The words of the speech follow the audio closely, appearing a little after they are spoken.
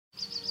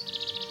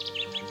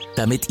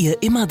Damit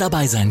ihr immer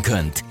dabei sein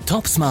könnt,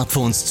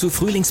 Top-Smartphones zu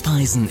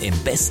Frühlingspreisen im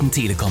besten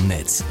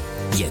Telekom-Netz.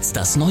 Jetzt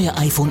das neue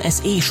iPhone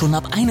SE schon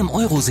ab 1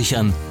 Euro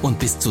sichern und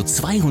bis zu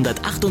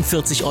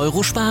 248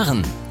 Euro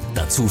sparen.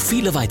 Dazu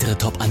viele weitere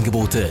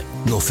Top-Angebote,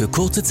 nur für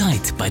kurze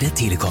Zeit bei der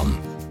Telekom.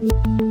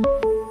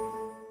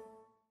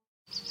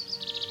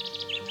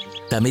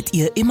 Damit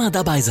ihr immer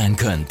dabei sein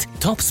könnt,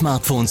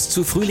 Top-Smartphones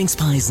zu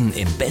Frühlingspreisen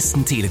im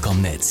besten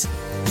Telekom-Netz.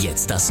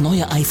 Jetzt das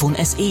neue iPhone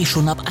SE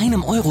schon ab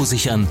 1 Euro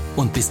sichern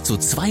und bis zu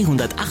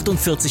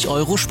 248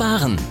 Euro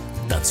sparen.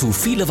 Dazu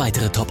viele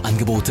weitere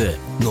Top-Angebote,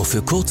 nur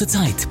für kurze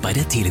Zeit bei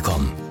der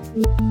Telekom.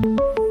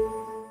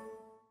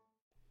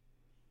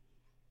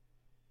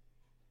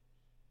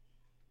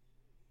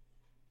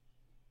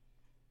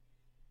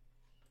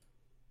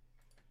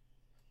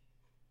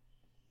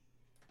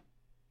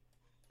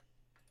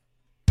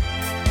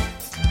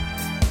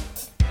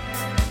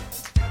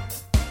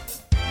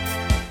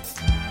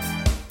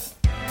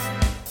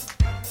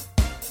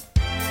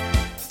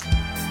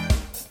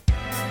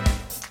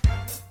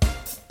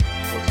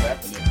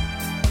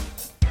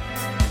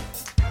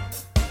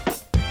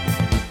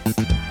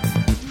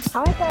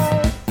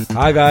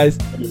 Hi guys.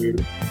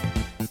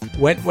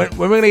 When we're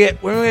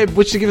gonna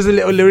Butch to give us a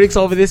little lyrics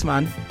over this,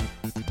 man?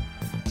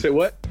 Say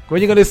what?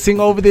 When you gonna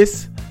sing over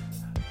this?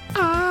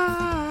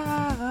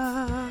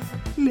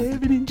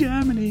 Living in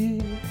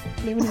Germany.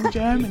 Living in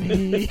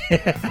Germany.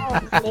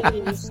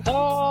 Please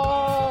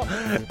stop.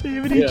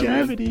 Living in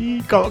Germany.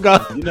 Go.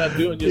 You're not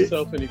doing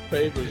yourself any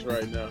favors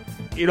right now.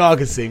 You know I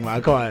can sing,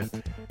 man. Come on.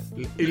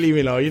 Leave me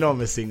alone. You know I'm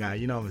a singer.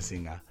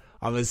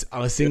 I'm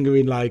a singer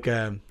in like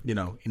in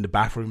the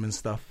bathroom and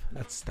stuff.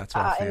 That's what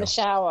I feel. In the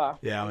shower.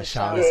 Yeah, I'm a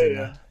shower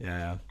singer.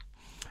 Yeah.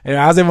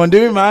 Anyway, how's everyone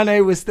doing, man?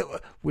 Hey, we're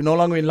no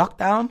longer in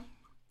lockdown,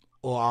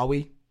 or are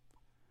we?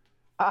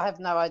 I have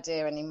no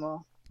idea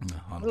anymore. No,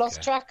 I've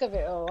lost track of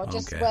it all. I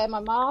just wear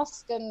my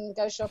mask and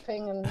go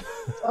shopping, and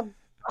I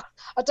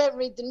don't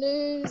read the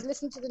news,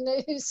 listen to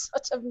the news. I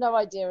have no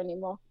idea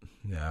anymore.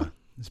 Yeah,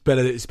 it's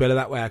better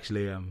that way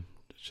actually.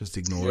 Just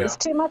ignore it. There's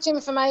too much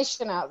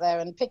information out there,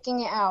 and picking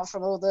it out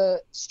from all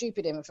the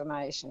stupid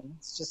information.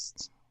 It's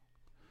just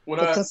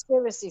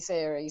conspiracy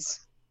theories.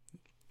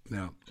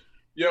 Yeah.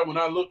 Yeah, when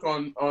I look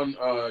on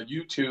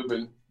YouTube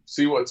and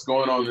see what's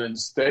going on in the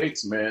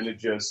States, man, it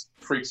just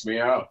freaks me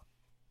out.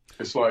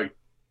 It's like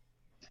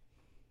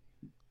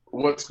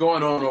what's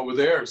going on over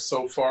there is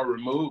so far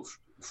removed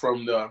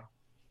from the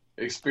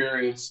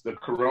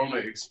corona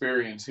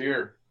experience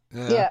here.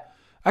 Yeah.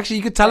 Actually,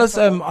 you could tell us.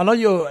 I know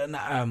you're.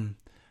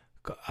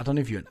 I don't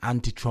know if you're an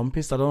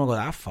anti-Trumpist. I don't want to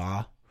go that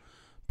far,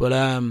 but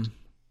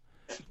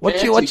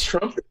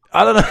Anti-Trumpist?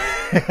 I don't know.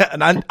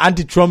 An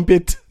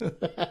anti-trumpet.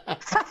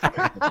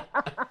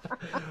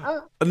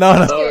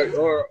 No.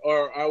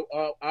 Or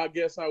I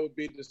guess I would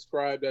be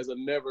described as a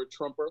never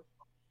Trumper.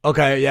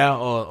 Okay, yeah,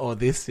 or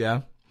this,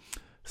 yeah.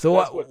 So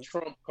that's what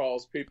Trump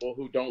calls people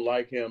who don't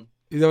like him.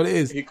 Is that what it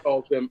is? He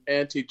calls them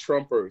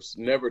anti-Trumpers,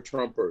 never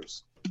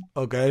Trumpers.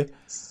 Okay.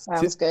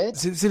 Sounds good.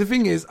 See, the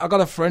thing is, I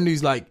got a friend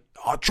who's like,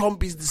 "Oh,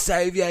 Trump is the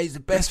savior. He's the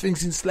best thing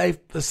since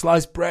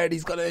sliced bread.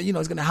 He's gonna,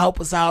 he's gonna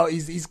help us out. He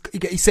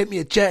sent me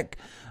a check,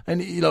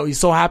 and he's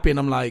so happy." And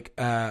I'm like,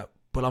 but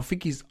I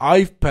think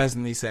I've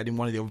personally said in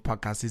one of the other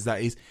podcasts is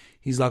that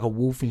he's like a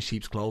wolf in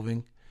sheep's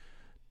clothing.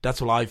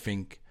 That's what I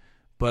think.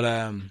 But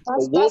a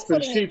wolf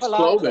in sheep's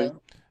clothing.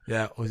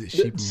 Yeah, or is it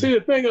sheep? See,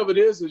 the thing of it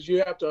is you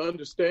have to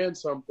understand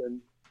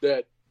something,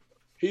 that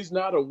he's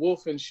not a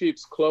wolf in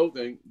sheep's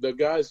clothing. The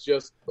guy's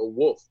just a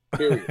wolf,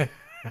 period.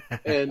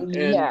 and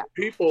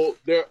people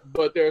there,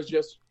 but there's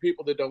just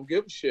people that don't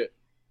give a shit.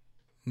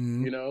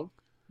 Mm-hmm.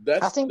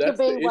 I think you're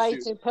being way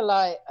too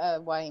polite,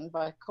 Wayne,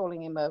 by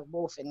calling him a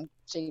wolf in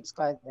sheep's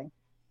clothing.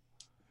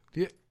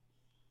 Yeah,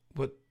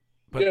 but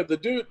yeah, the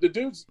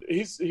dude's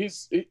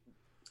he's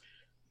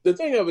the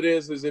thing of it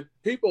is if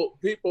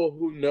people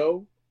who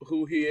know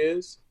who he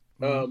is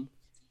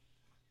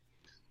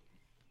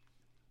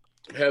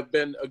have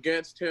been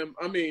against him.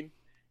 I mean,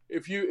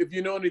 if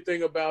you know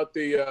anything about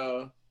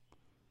the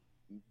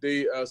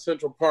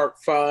Central Park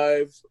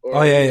Five, or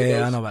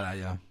I know about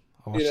that.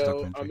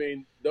 Yeah, I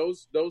mean,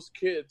 those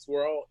kids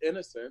were all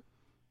innocent.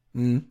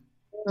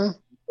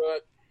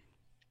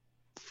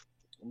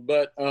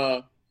 But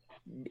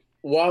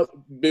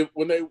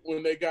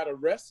when they got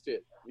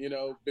arrested,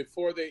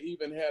 before they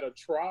even had a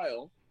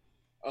trial,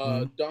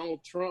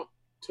 Donald Trump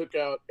took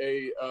out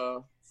a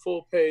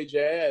full-page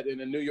ad in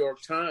the New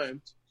York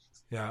Times,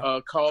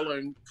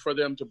 calling for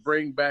them to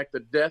bring back the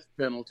death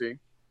penalty.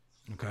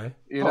 Okay.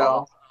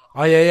 Oh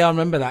yeah, I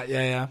remember that.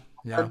 Yeah.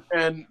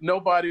 And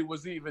nobody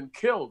was even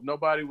killed.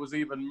 Nobody was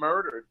even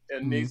murdered.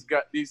 And these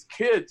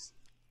kids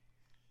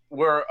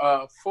were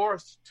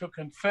forced to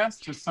confess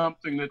to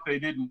something that they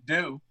didn't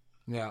do.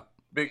 Yeah.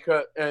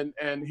 Because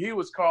and he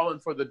was calling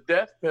for the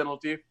death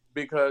penalty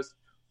because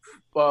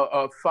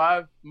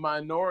 5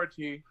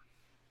 minority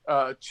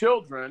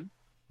children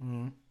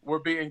were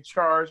being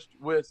charged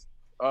with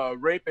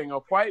raping a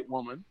white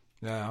woman.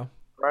 Yeah.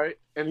 Right.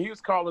 And he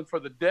was calling for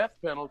the death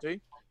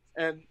penalty.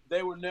 And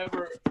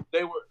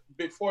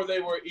before they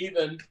were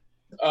even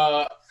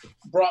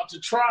brought to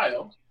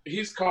trial.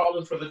 He's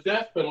calling for the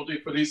death penalty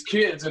for these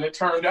kids, and it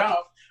turned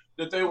out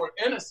that they were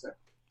innocent.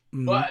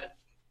 Mm-hmm. But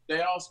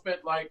they all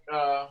spent like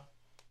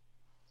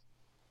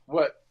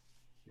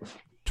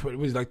it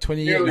was like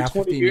 20 years, now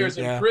 20 years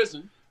in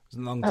prison. It was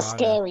a long time. That's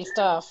scary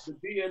stuff. The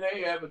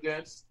DNA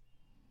evidence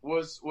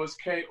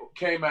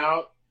came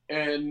out,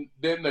 and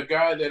then the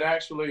guy that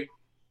actually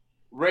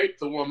raped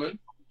the woman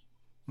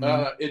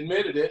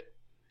admitted it,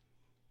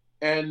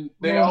 and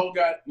they all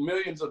got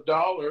millions of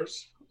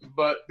dollars,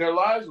 but their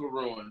lives were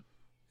ruined.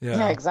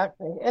 Yeah,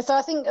 exactly. So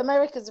I think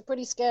America's a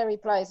pretty scary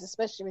place,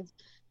 especially with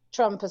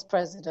Trump as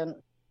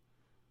president.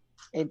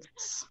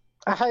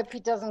 I hope he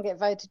doesn't get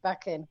voted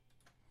back in.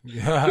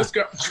 Yeah. This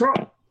guy,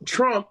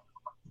 Trump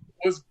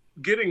was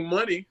getting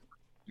money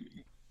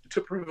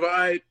to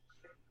provide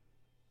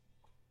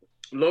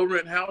low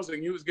rent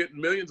housing. He was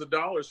getting millions of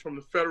dollars from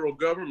the federal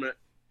government.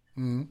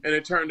 And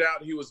it turned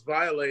out he was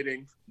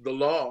violating the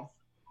law,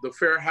 the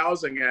Fair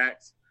Housing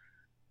Act.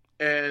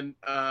 And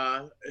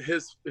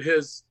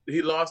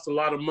he lost a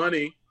lot of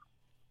money,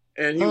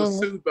 and he was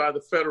sued by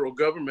the federal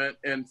government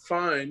and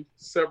fined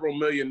several $1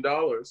 million.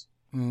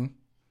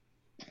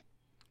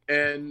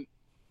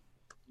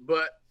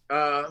 But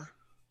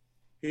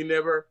he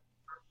never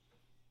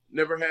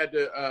had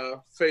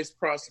to face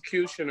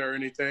prosecution or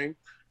anything.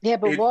 Yeah,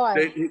 but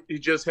why? He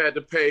just had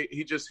to pay.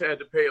 He just had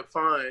to pay a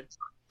fine,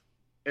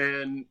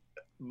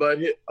 but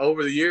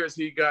over the years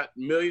he got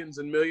millions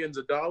and millions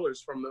of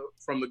dollars from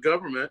the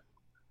government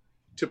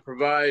to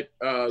provide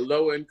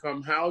low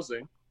income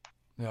housing.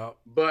 Yeah.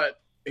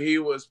 But he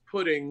was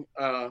putting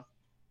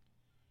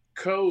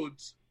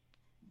codes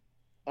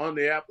on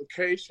the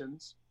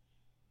applications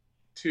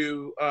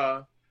to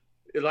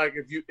like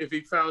if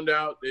he found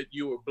out that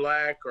you were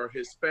Black or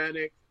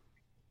Hispanic,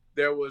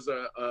 there was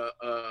a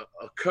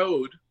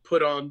code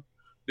put on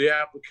the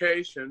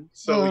application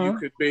so you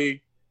could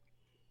be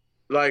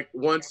like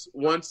once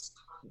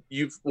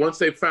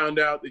they found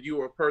out that you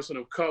were a person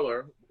of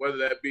color, whether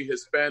that be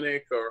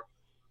Hispanic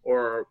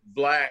or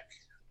Black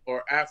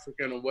or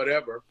African or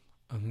whatever,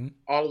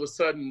 all of a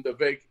sudden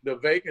the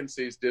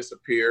vacancies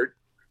disappeared,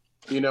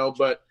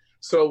 but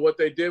so what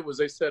they did was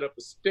they set up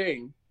a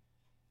sting.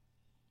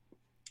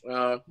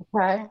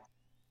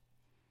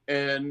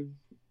 And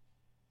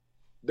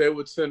they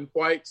would send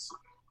whites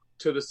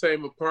to the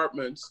same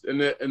apartments,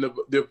 and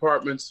the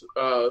apartments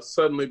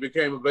suddenly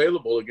became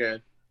available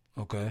again.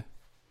 Okay.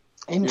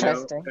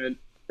 Interesting.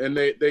 And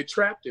they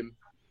trapped him,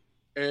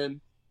 and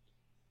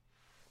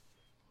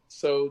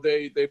so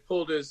they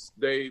pulled his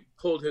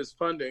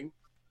funding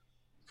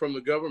from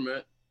the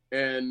government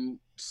and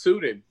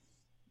sued him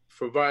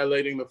for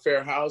violating the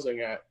Fair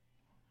Housing Act.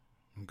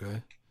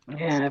 Okay.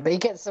 Yeah, but he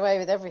gets away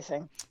with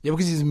everything. Yeah,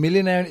 because he's a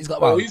millionaire. He's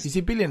got he's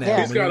a billionaire.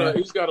 Yeah.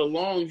 He's got a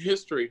long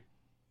history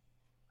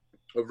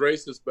of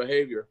racist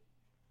behavior.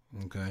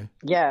 Okay.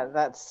 Yeah,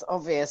 that's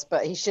obvious,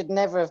 but he should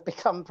never have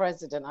become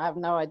president. I have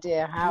no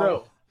idea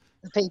how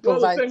the people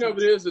voted. The thing of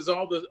it is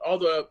all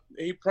the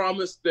he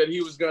promised that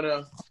he was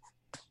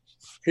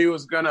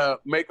gonna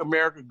make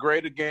America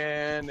great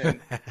again,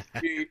 and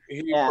he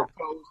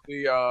proposed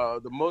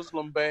the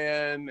Muslim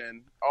ban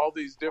and all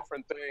these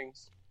different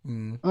things.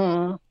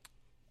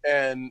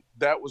 And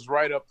that was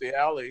right up the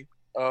alley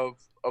of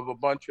a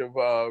bunch of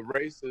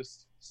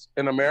racists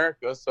in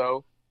America.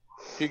 So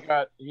he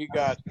got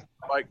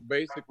like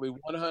basically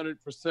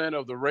 100%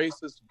 of the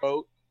racist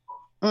vote,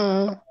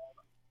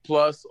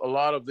 plus a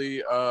lot of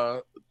he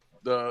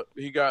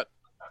got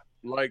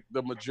like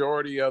the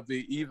majority of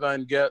the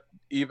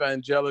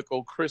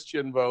evangelical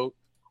Christian vote,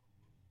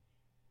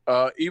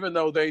 even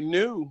though they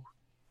knew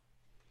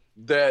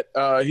that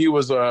he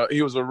was a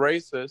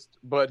racist,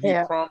 but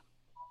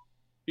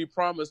he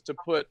promised to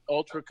put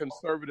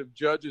ultra-conservative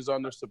judges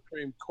on the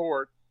Supreme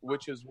Court,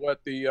 which is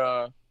what the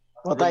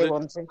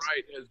religious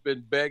right has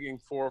been begging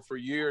for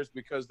years,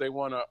 because they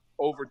want to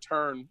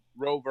overturn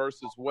Roe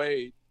versus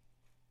Wade,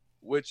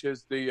 which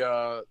is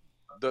the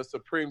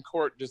Supreme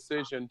Court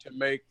decision to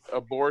make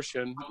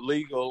abortion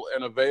legal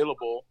and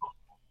available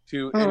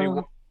to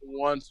anyone who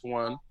wants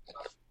one.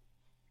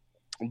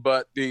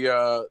 But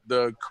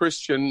the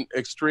Christian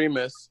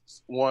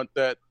extremists want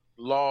that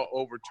law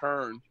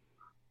overturned.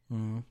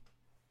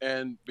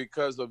 And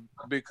because of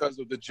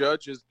the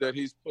judges that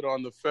he's put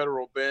on the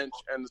federal bench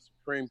and the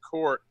Supreme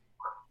Court,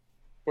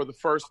 for the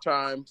first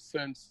time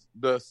since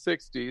the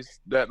 60s,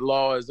 that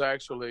law is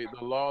actually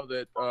the law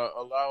that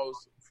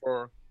allows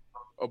for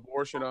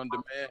abortion on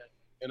demand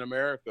in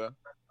America.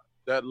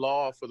 That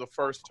law, for the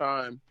first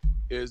time,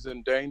 is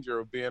in danger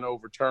of being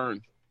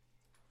overturned.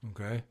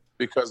 Okay.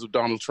 Because of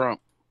Donald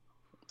Trump.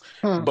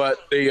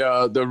 But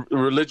the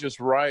religious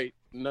right,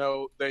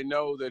 they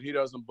know that he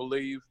doesn't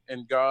believe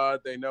in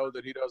God. They know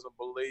that he doesn't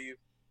believe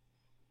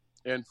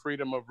in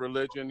freedom of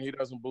religion. He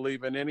doesn't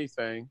believe in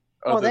anything.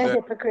 They're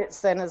hypocrites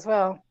then as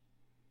well.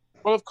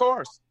 Well, of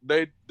course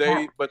but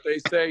they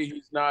say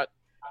he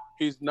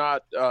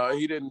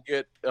didn't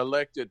get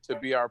elected to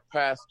be our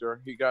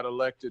pastor. He got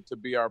elected to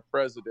be our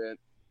president,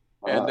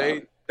 and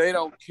they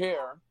don't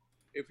care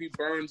if he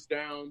burns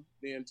down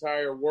the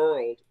entire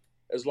world,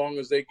 as long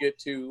as they get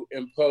to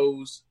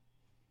impose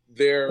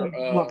their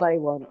what they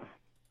want.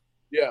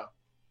 Yeah.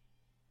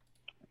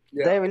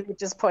 Their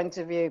religious point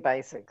of view,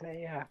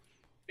 basically.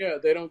 Yeah,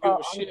 they don't give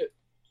a shit.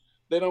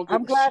 They don't give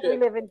I'm a glad shit we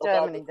live in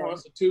Germany. About the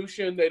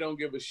Constitution. They don't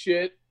give a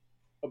shit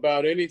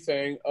about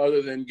anything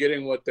other than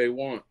getting what they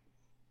want.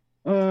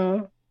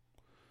 Oh,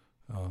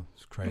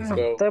 it's crazy.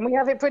 So, then we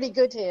have it pretty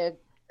good here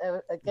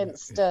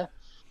against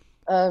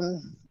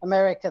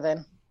America,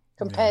 then,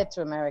 compared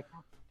to America.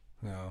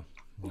 No.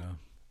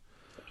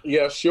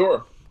 Yeah,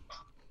 sure.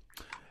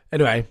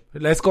 Anyway,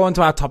 let's go on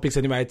to our topics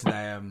anyway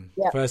today.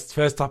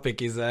 First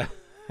topic is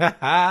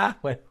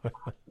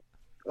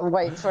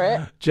Wait for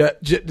it.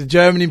 The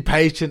German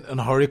impatient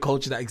and hurry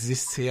culture that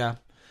exists here.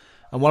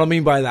 And what I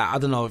mean by that, I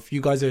don't know if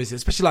you guys are,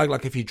 especially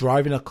like if you're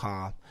driving a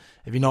car,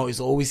 if you notice,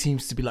 it always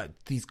seems to be like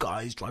these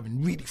guys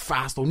driving really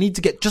fast or need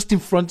to get just in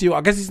front of you.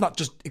 I guess it's not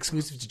just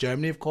exclusive to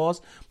Germany, of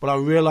course, but I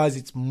realize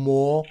it's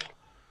more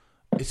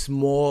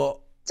Definitely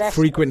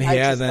frequent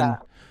here than.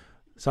 that.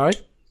 Sorry?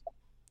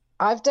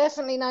 I've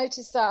definitely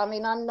noticed that. I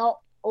mean, I'm not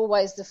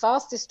always the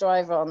fastest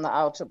driver on the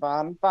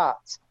Autobahn, but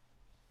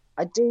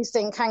I do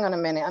think, hang on a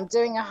minute, I'm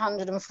doing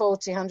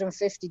 140,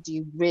 150. Do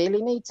you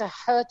really need to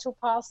hurtle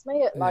past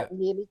me at like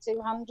nearly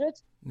 200?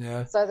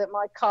 Yeah. So that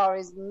my car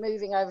is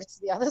moving over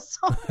to the other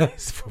side.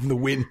 It's from the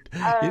wind.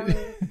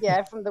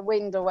 From the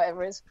wind or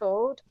whatever it's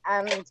called.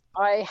 And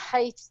I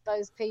hate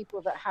those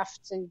people that have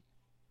to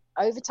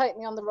overtake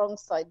me on the wrong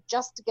side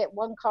just to get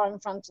one car in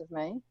front of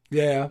me.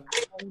 Yeah.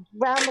 And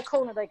round the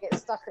corner they get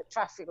stuck at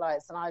traffic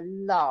lights and I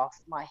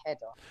laugh my head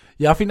off.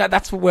 Yeah, I think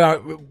that's where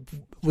it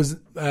was.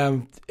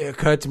 It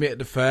occurred to me at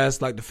the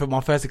first, like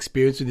my first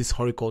experience with this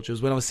horticulture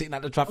was when I was sitting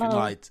at the traffic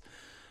light,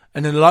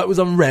 and then the light was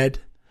on red,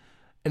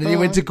 and then it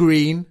went to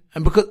green,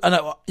 and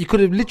you could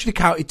have literally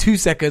counted 2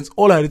 seconds.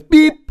 All I heard is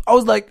beep. I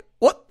was like,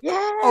 "What? Yeah.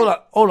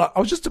 Hold on. I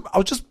was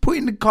just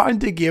putting the car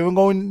into gear and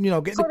going,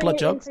 getting the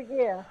clutch up. Into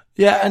gear.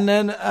 Yeah, and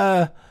then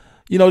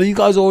these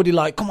guys are already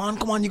like, come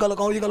on, you gotta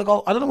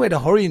go. I don't know where they're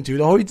hurrying to.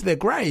 They're hurrying to their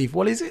grave.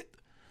 What is it?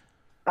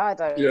 I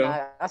don't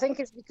know. I think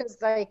it's because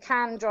they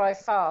can drive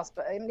fast,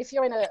 but if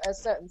you're in a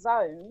certain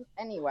zone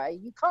anyway,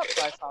 you can't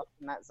drive fast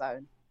in that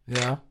zone.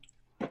 Yeah.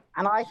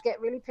 And I get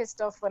really pissed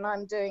off when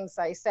I'm doing,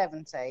 say,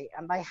 70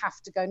 and they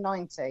have to go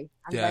 90. And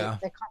they're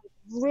kind of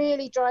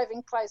really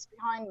driving close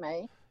behind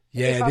me.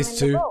 Yeah, this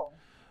too.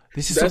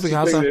 This is That's something the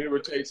else thing that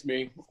irritates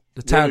me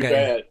the really tailgate.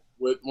 bad.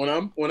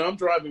 When I'm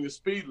driving the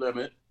speed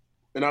limit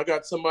and I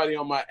got somebody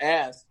on my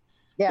ass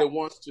that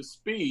wants to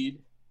speed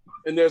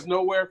and there's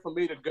nowhere for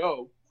me to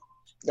go.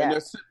 And they're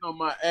sitting on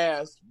my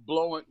ass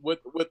blowing with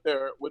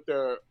their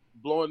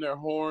blowing their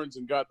horns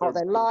and got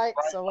their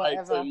lights or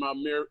whatever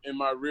in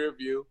my rear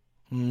view.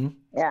 Mm-hmm.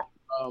 Yeah.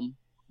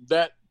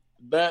 That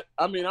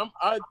I mean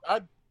I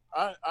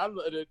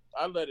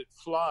let it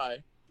fly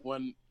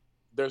when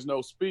there's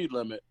no speed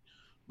limit.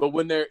 But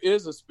when there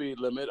is a speed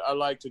limit, I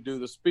like to do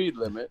the speed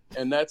limit,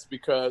 and that's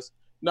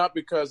not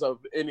because of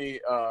any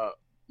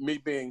me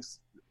being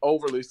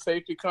overly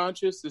safety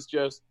conscious. It's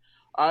just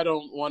I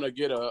don't want to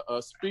get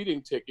a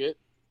speeding ticket.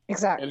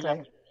 Exactly. And have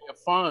to pay a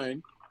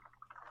fine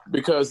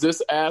because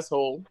this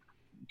asshole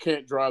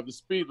can't drive the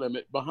speed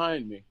limit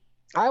behind me.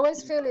 I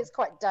always feel it's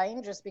quite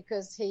dangerous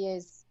because he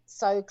is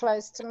so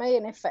close to me,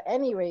 and if for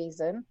any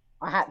reason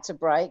I had to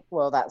brake,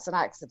 well, that's an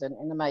accident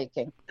in the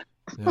making.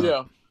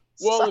 Yeah.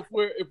 Well,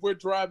 if we're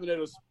driving at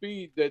a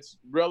speed that's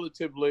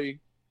relatively,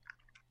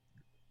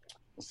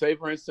 say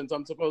for instance,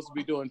 I'm supposed to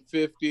be doing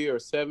 50 or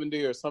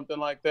 70 or something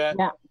like that.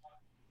 Yeah.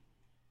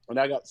 And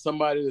I got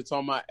somebody that's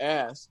on my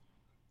ass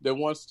that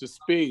wants to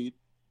speed,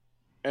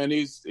 and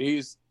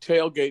he's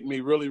tailgating me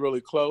really,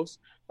 really close.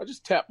 I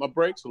just tap my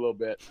brakes a little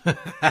bit.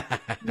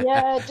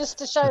 Yeah, just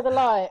to show the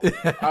light.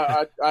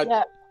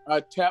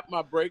 I tap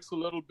my brakes a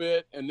little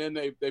bit, and then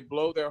they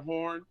blow their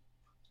horn.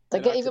 They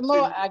get even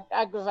more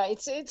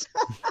aggravated.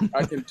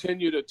 I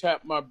continue to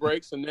tap my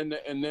brakes, and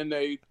then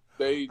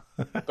they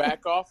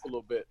back off a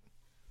little bit.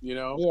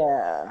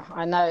 Yeah,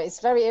 I know it's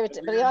very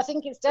irritating, but I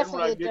think it's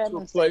definitely a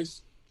German thing.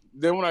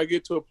 Then when I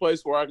get to a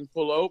place where I can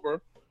pull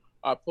over,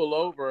 I pull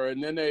over,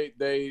 and then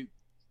they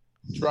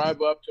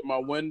drive up to my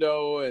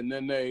window, and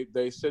then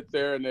they sit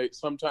there, and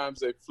sometimes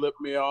they flip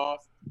me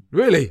off.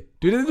 Really?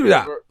 Do they do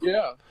that?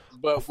 Yeah,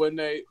 but when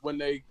they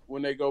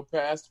go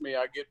past me,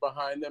 I get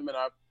behind them and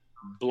I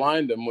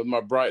blind them with my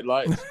bright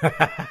lights.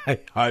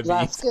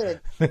 That's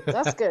good.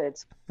 That's good.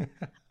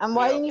 And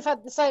Wayne, you've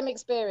had the same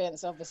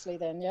experience, obviously.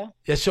 Then, yeah.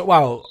 Yeah, sure.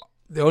 Well,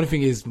 the only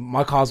thing is,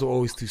 my cars were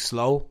always too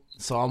slow.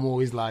 So I'm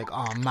always like,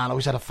 oh man, I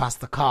wish I had a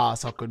faster car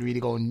so I could really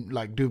go and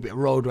like do a bit of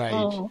road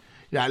rage.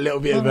 Yeah, a little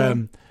bit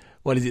of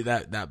what is it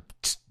that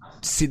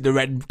see the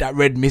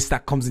red mist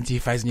that comes into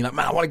your face and you're like,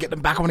 man, I want to get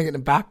them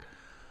back.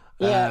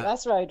 Yeah,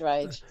 that's road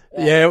rage.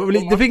 Yeah, well,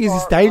 the thing is,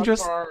 it's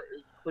dangerous. My car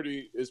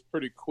is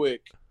pretty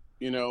quick,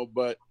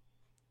 but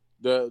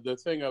the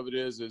thing of it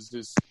is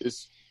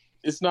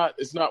it's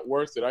not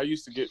worth it. I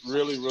used to get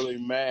really, really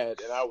mad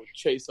and I would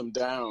chase them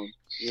down,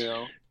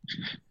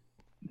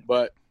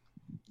 but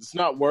it's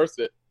not worth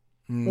it.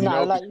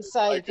 No, like you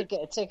say, you could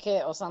get a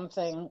ticket or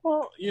something.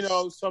 Well, you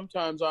know,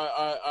 sometimes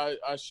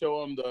I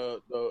show them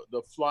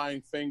the flying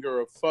finger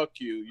of fuck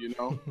you, you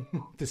know.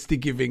 The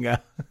sticky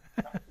finger.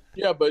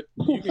 Yeah, but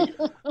you can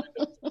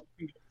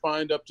get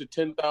fined up to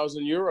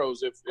 10,000 euros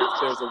if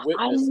there's a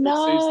witness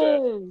that sees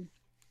that.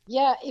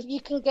 Yeah, if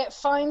you can get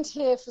fined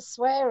here for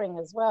swearing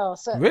as well.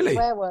 Certain Really?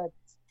 swear words.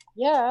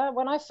 Yeah,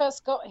 when I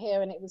first got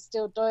here and it was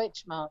still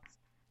Deutschmarks.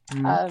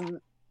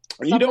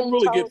 You don't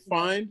really get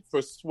fined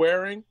for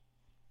swearing,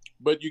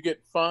 but you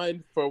get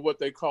fined for what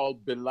they call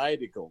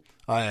Beleidigung.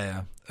 Oh,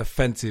 yeah.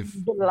 Offensive.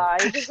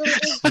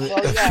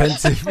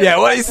 Offensive. Yeah,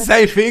 what is the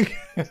same thing?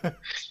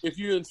 If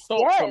you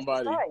insult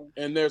somebody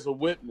and there's a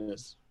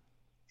witness.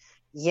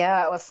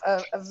 Yeah,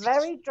 a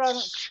very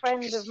drunk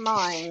friend of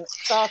mine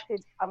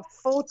started,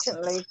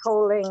 unfortunately,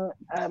 calling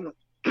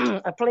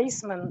a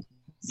policeman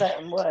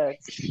certain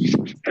words.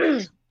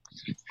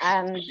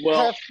 And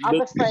her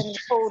other friend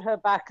called her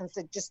back and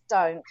said, just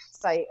don't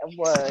say a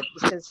word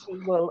because he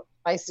will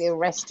basically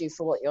arrest you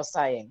for what you're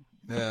saying.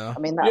 Yeah. I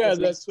mean, that's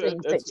an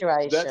extreme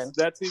situation.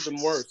 That's even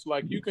worse.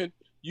 Like you can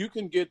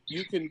get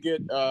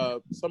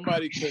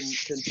somebody can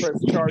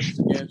press charges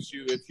against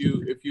you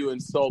if you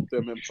insult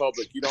them in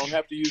public. You don't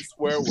have to use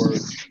swear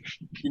words.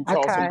 You can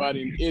call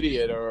somebody an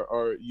idiot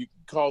or you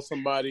can call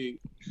somebody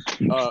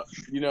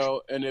you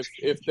know, and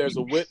if there's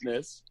a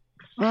witness,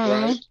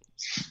 right?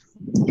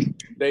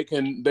 They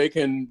can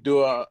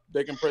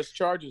press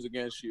charges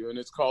against you, and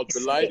it's called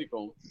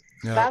Beleidigung.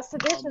 Yeah. That's the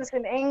difference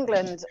in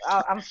England.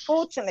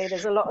 Unfortunately,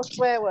 there's a lot of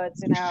swear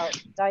words in our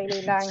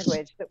daily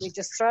language that we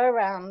just throw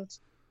around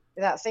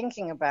without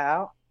thinking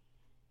about,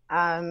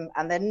 and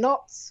they're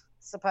not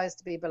supposed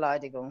to be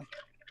Beleidigung.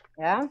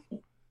 Yeah.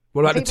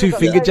 What about the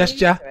two-finger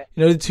gesture?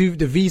 You know,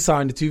 the V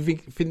sign, the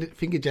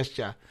two-finger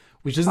gesture,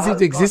 which doesn't seem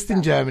to exist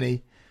in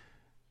Germany.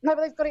 No,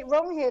 but they've got it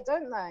wrong here,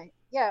 don't they?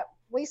 Yeah,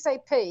 we say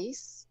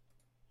peace.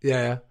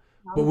 Yeah.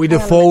 But with the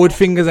forward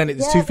fingers and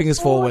it's two fingers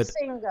forward.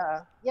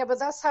 Finger. Yeah, but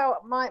that's how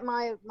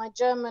my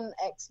German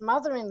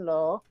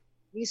ex-mother-in-law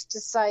used to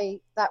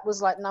say that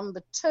was like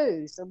number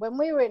 2. So when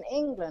we were in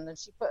England and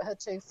she put her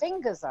 2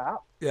 fingers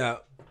up, yeah,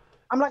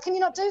 I'm like, can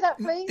you not do that,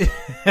 please?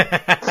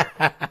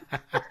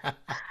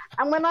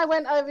 And when I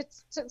went over,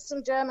 took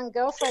some German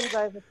girlfriends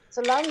over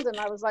to London,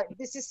 I was like,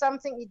 this is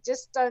something you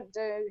just don't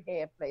do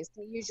here, please.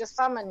 Can you use your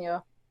thumb and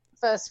your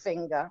first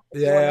finger?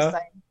 If you want to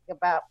say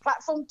about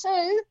platform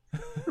 2.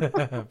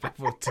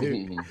 Platform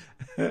 2.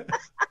 Actually,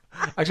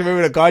 I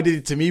remember the guy did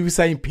it to me. He was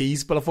saying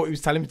peace, but I thought he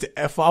was telling me to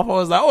F off. I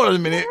was like, hold on a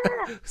minute.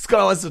 This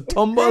guy wants to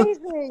tumble.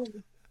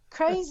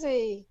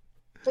 Crazy.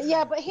 But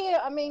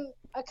here, I mean,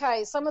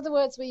 okay, some of the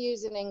words we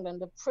use in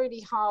England are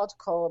pretty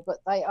hardcore, but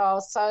they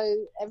are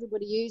so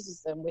everybody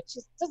uses them, which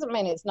doesn't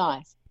mean it's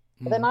nice.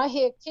 But then I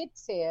hear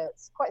kids here,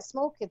 it's quite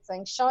small kids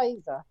saying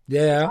Scheiße.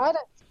 Yeah. I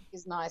don't think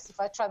it's nice if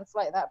I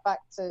translate that back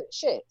to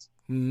shit.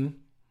 Mm.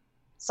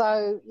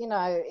 So, you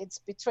know, it's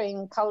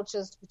between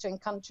cultures, between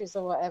countries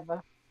or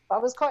whatever. But I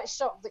was quite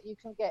shocked that you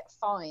can get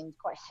fined,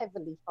 quite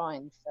heavily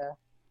fined for...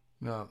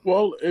 No.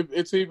 Well,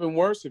 it's even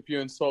worse if you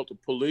insult a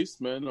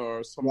policeman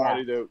or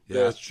somebody that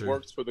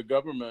works for the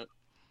government.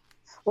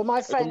 Well,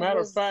 my friend, as a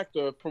matter of fact,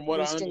 from what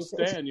I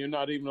understand, you're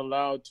not even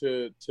allowed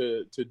to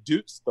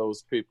doots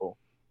those people.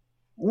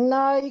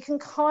 No, you can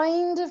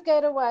kind of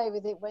get away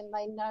with it when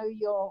they know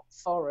you're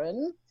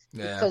foreign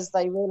because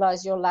they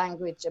realise your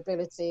language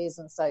ability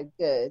isn't so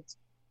good.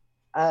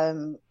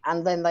 And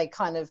then they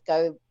kind of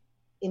go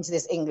into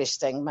this English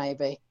thing,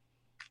 maybe.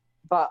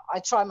 But I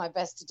try my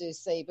best to do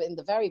C. But in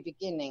the very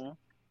beginning,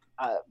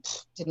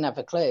 didn't have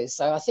a clue.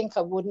 So I think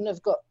I wouldn't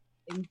have got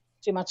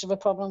too much of a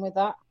problem with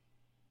that.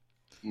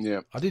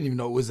 Yeah, I didn't even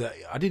know it was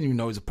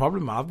a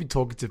problem. I've been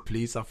talking to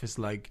police officers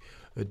like,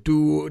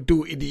 do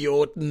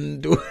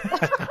idioten, do.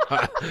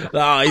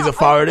 Nah, he's a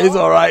foreigner. He's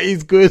all right.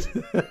 He's good.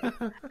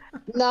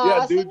 No,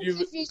 I think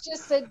if you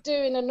just said do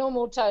in a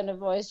normal tone of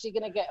voice, you're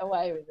going to get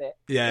away with it.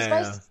 Yeah.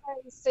 You're supposed to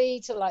say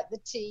C to like the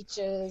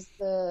teachers,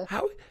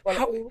 how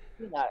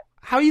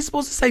are you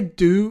supposed to say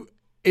do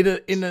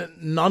in a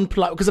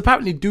non-polite? Because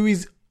apparently do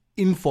is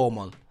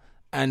informal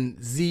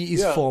and Z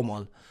is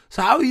formal.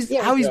 So how is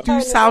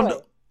do sound?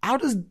 How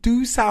does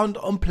do sound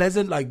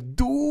unpleasant? Like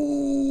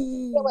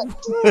do. Do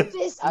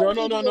this,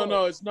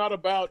 no. It's not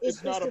about.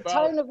 It's not about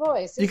tone of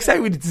voice. You can say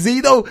with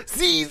Z though.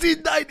 Z is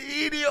in that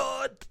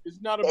idiot.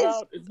 It's not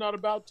about. It's not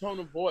about tone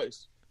of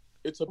voice.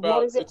 It's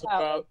about. It's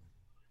about.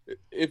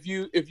 If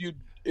you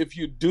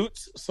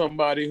doots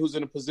somebody who's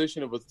in a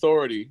position of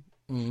authority,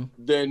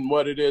 then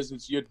what it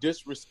is you're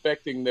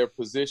disrespecting their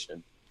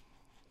position.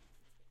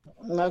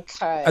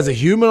 Okay. As a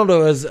human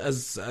or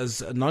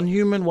as a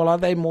non-human, well, are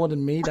they more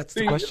than me? That's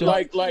the question.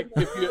 Like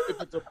if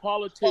it's a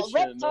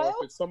politician or if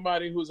it's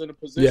somebody who's in a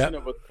position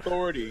of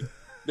authority,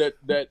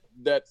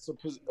 that's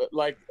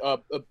like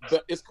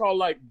it's called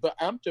like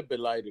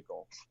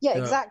Beamtebeleidigung. Yeah,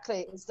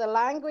 exactly. It's the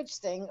language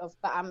thing of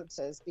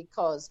Beamtes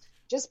because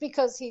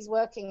he's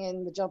working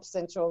in the job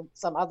centre or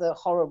some other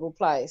horrible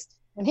place,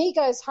 when he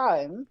goes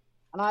home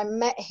and I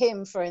met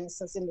him, for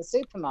instance, in the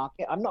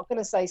supermarket, I'm not going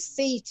to say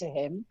C to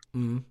him.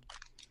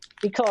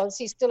 because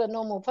he's still a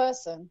normal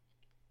person.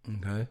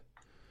 Okay.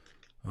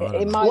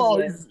 In my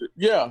view.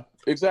 Yeah,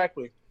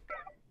 exactly.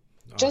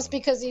 Just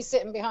because he's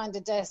sitting behind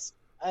a desk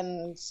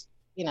and,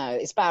 you know,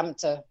 it's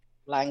banter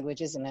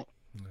language, isn't it?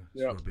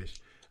 Yeah. Rubbish.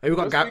 Hey, I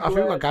think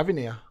we got Gavin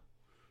here.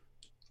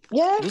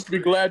 Yeah. Just be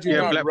glad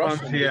you're not Black Russian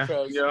Panther, yeah.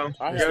 because Yo,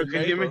 I yo, have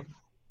can you hear me?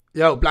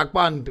 Yo, Black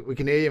Band, we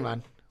can hear you,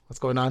 man. What's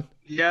going on?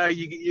 Yeah,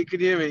 you can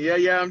hear me.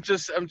 Yeah. I'm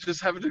just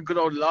having a good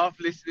old laugh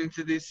listening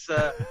to this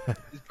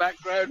this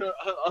background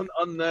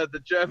on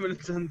the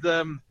Germans and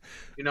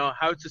you know,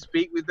 how to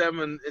speak with them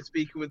and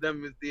speaking with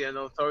them with the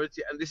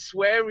authority and this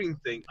swearing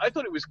thing. I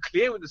thought it was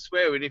clear with the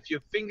swearing. If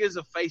your fingers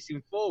are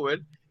facing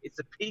forward, it's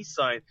a peace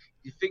sign.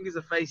 If your fingers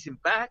are facing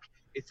back,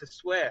 it's a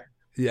swear.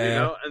 Yeah. You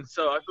know, and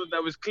so I thought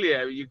that was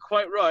clear. You're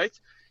quite right.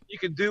 You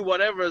can do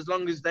whatever as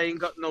long as they ain't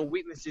got no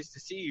witnesses to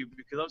see you.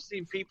 Because I've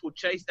seen people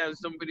chase down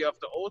somebody off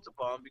the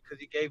autobahn because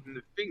he gave them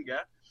the finger,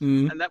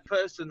 and that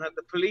person had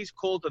the police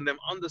called on them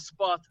on the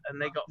spot, and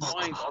they got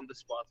fined on the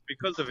spot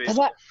because of it.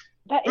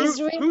 That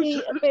is really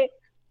a bit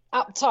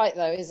uptight,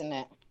 though, isn't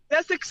it?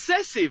 That's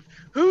excessive.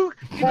 You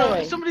know,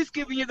 if somebody's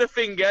giving you the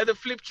finger, they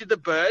flipped you the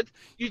bird,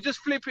 you just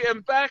flip it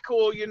and back,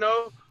 or you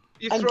know.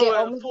 You and throw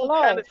a full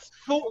can of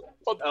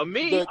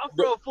I'll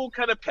throw a full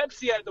can of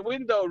Pepsi out the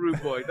window, rude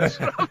boy. That's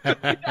what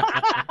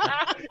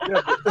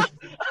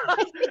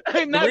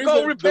I'm now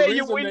go repair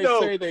your window.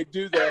 The reason they say they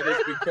do that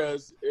is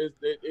because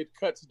it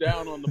cuts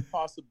down on the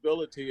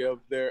possibility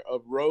of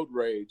road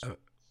rage.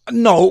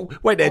 No,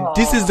 wait there.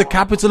 This is the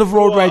capital of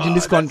road rage in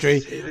this country.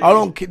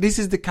 This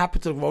is the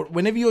capital of road.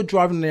 Whenever you're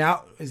driving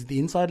is it the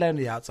inside lane or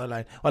the outside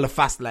lane? Or the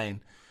fast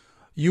lane?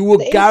 You will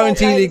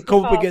guaranteed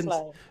come up against.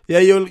 Yeah,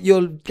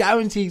 you're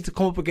guaranteed to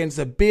come up against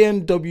a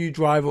BMW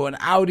driver, an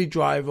Audi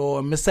driver, or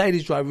a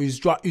Mercedes driver who's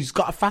got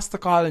a faster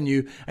car than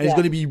you, and he's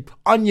going to be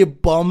on your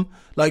bum,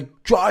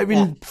 like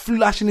driving,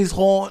 flashing his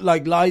horn,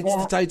 like lights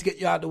to try to get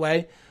you out of the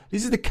way.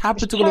 This is the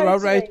capital of the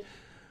road rage.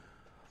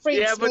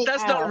 Yeah, but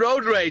that's not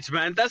road rage,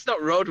 man. That's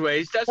not road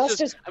rage. That's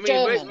just I mean,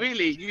 German.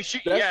 Really, you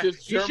should. You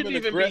shouldn't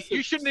even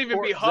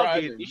be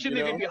hogging. You shouldn't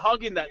even be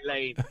hogging that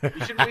lane.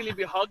 You shouldn't really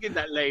be hogging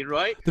that lane,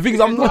 right? The thing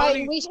is, I'm not.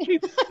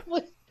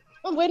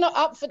 We're not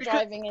up for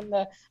driving in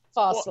the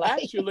fast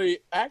lane.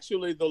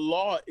 Actually, the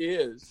law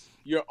is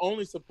you're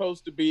only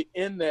supposed to be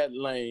in that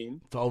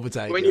lane to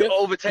overtake. When you're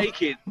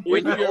overtaking.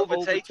 When you're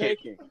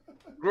overtaking.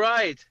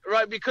 Right,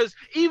 because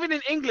even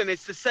in England,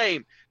 it's the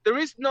same. There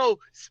is no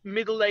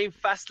middle lane,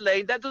 fast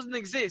lane. That doesn't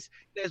exist.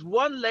 There's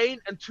one lane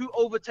and two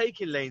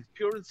overtaking lanes,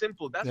 pure and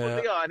simple. That's what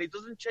they are, and it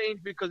doesn't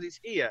change because it's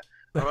here.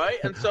 All right,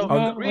 and so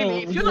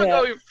really, if you're not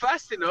going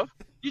fast enough,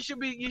 you should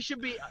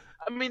be.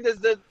 I mean,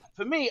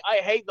 for me, I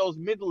hate those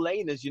middle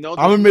laners. You know,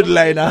 I'm a middle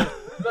laner.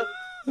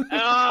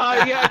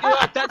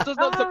 That does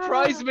not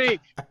surprise me.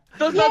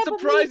 Does not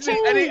surprise me,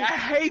 and I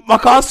hate. My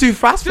car's too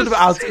fast for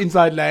the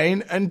inside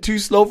lane and too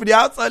slow for the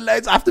outside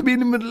lanes. I have to be in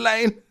the middle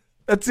lane.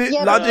 That's it.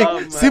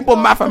 Logic, simple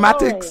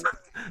mathematics.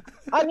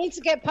 I need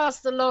to get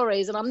past the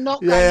lorries, and I'm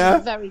not going in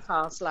the very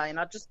fast lane.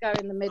 I just go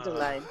in the middle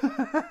lane.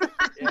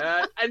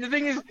 Yeah, and the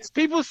thing is,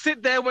 people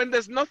sit there when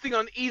there's nothing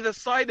on either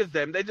side of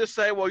them. They just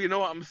say, well, you know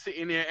what, I'm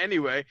sitting here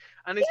anyway.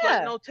 And it's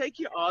like, no, take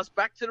your ass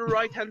back to the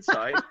right-hand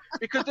side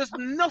because there's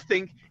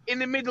nothing in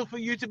the middle for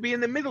you to be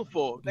in the middle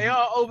for. They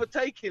are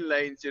overtaking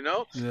lanes, you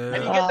know? Yeah.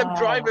 And you get them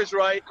drivers,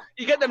 right?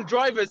 You get them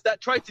drivers that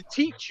try to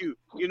teach you,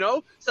 you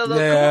know? So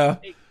they'll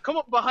come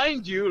up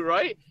behind you,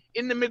 right,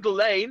 in the middle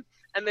lane,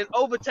 and then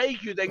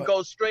overtake you, then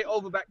go straight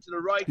over back to the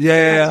right.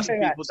 Yeah.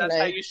 People. That's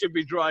how you should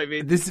be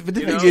driving. This is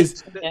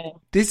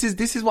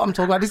what I'm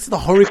talking about. This is the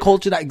hurry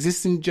culture that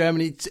exists in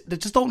Germany. They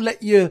just don't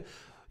let you.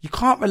 You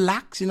can't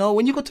relax, you know.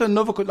 When you go to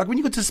another country, like when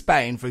you go to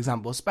Spain, for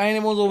example,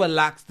 everyone's all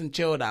relaxed and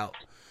chilled out.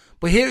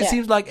 But here it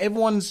seems like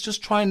everyone's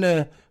just trying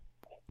to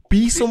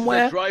be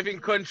somewhere. This is a driving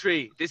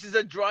country.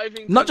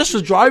 Not just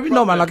for driving,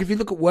 no, man. Like if you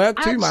look at work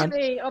too, man.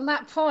 Actually, on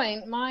that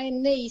point, my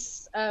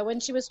niece, when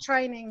she was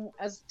training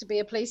to be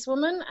a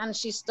policewoman, and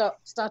she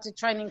started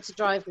training to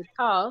drive with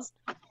cars,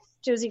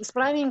 she was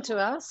explaining to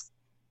us,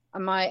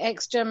 and my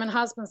ex-German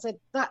husband said,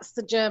 "That's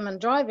the German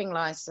driving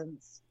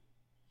license."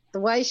 The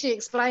way she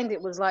explained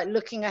it was like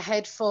looking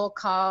ahead for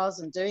cars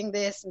and doing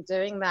this and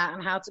doing that,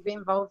 and how to be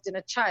involved in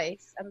a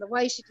chase. And the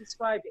way she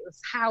described it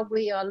was how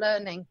we are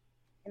learning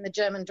in the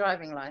German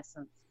driving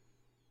license.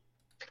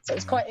 So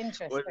it's quite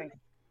interesting.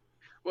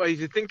 Well, if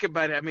you think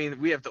about it, I mean,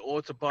 we have the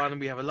Autobahn and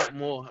we have a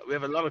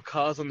lot of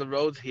cars on the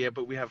roads here,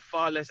 but we have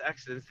far less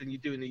accidents than you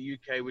do in the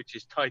UK, which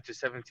is tied to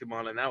 70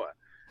 mile an hour.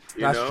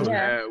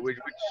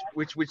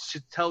 Which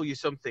should tell you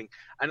something.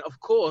 And of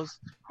course,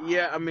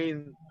 I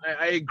mean,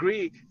 I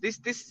agree.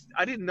 This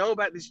I didn't know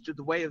about this,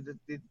 the way of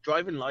the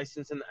driving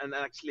license and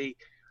actually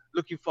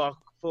looking for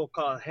a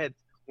car ahead.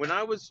 When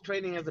I was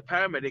training as a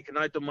paramedic and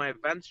I'd done my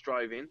advanced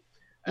driving,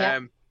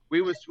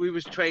 we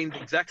was trained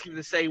exactly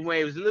the same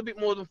way. It was a little bit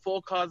more than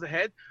 4 cars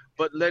ahead,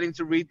 but learning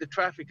to read the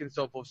traffic and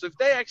so forth. So if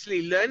they're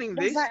actually learning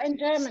this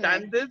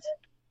standards.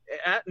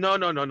 No.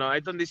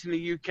 I've done this in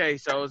the UK.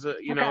 So I was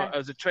I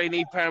was a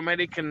trainee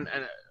paramedic and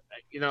I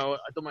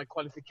done my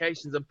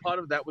qualifications. And part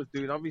of that was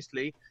doing,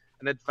 obviously,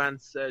 an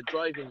advanced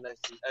driving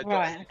lesson,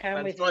 Right, okay,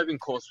 I'm with you. driving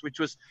course, which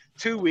was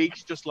 2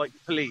 weeks, just like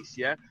police,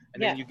 yeah,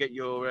 and Yeah. then you get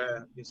your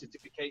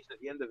certification at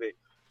the end of it.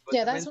 But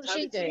Yeah, the that's what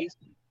she mentality-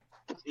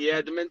 did.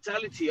 Yeah, the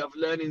mentality of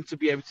learning to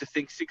be able to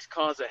think 6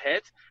 cars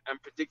ahead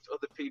and predict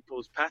other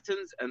people's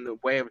patterns and the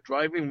way of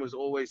driving was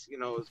always,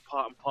 was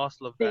part and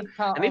parcel of that. Big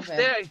part And of if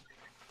it.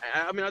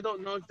 I mean, I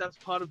don't know if that's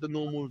part of the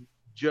normal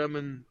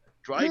German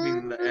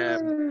driving,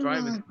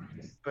 driving,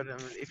 but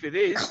if it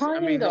is, I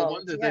mean, Kind no of,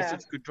 wonder they're yeah.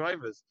 such good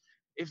drivers.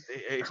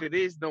 If it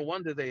is, no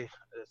wonder they are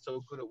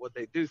so good at what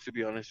they do. To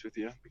be honest with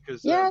you,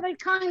 because Yeah, they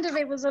kind of.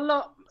 It was a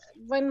lot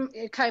when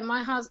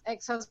my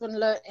ex-husband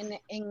learnt in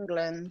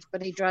England,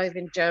 but he drove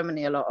in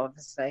Germany a lot,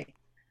 obviously,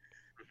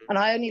 and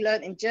I only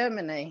learnt in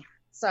Germany.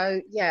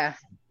 So yeah,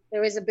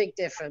 there is a big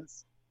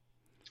difference.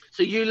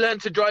 So you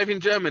learned to drive in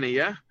Germany,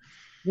 yeah?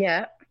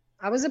 Yeah,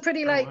 I was a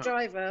pretty late wow.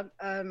 driver.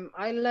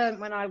 I learnt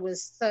when I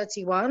was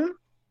 31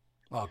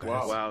 Okay.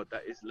 Wow,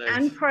 that is late.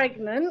 and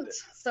pregnant.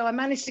 So I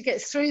managed to get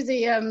through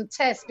the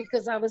test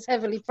because I was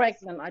heavily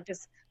pregnant. I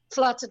just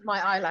fluttered my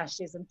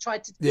eyelashes and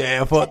tried to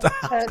Yeah, I thought that.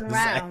 turn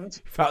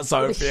around. Felt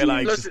sorry for you,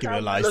 like, just give me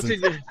a license.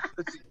 Fluttered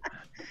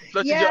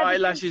Yeah, your because-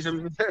 eyelashes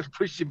and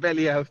push your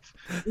belly out.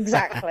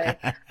 Exactly.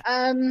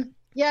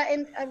 Yeah,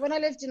 when I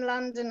lived in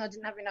London, I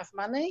didn't have enough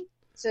money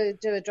to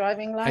do a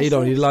driving license. Hey, you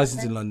don't need a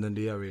license in London,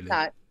 do you, really?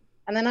 No.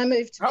 And then I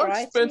moved to How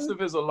Brighton.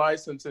 expensive is a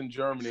license in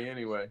Germany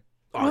anyway?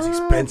 Oh, it's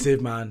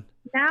expensive, man.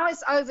 Now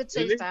it's over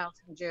Really?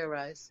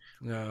 €2,000.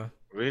 Yeah.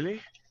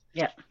 Really?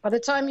 Yeah. By the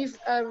time you've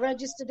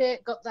registered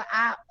it, got the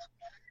app,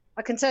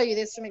 I can tell you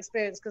this from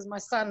experience because my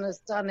son has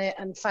done it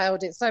and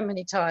failed it so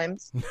many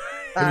times.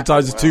 Every time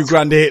it's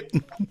 $2,000 hit.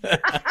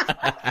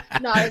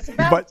 No, it's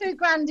about But-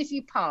 $2,000 if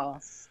you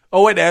pass.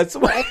 Oh, wait there. So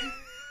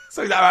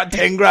he's about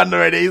 10 grand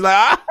already. He's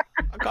like,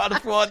 I can't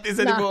afford this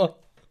anymore.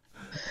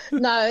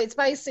 No, it's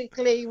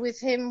basically with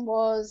him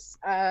was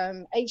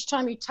each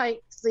time you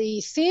take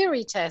the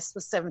theory test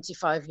was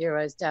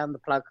 €75 down the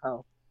plug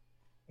hole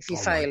if you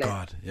Oh, fail my it.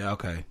 God. Yeah,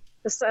 okay.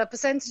 The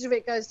percentage of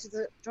it goes to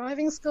the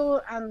driving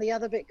school and the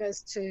other bit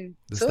goes to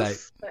The TÜV,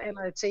 state. the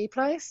MOT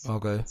place,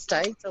 Okay.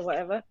 state or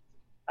whatever.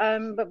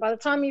 But by the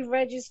time you've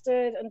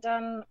registered and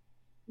done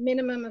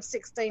minimum of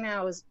 16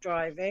 hours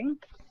driving,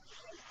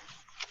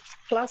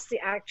 plus the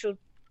actual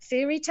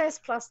theory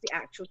test, plus the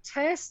actual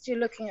test, you're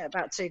looking at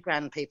about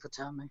 $2,000, people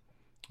tell me.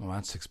 Oh,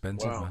 that's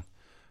expensive, Wow. man.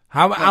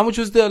 How much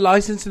was the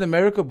license in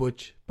America,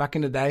 Butch, back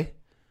in the day?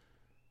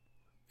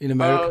 In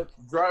America?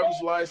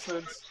 Driver's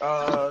license,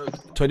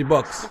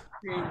 $20.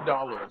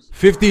 $15.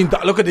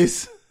 $15. Look at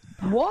this.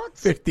 What?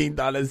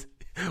 $15.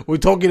 We're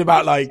talking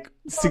about like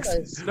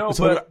No, we're talking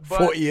but- about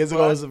 40 years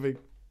ago or something.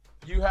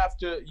 You have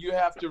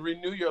to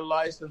renew your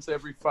license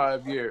every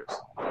 5 years.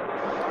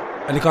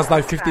 And it costs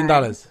like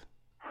 $15.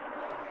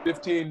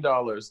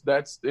 $15.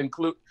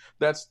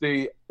 That's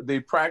the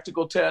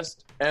practical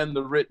test and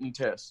the written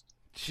test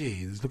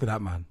Jeez, look at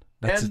that, man.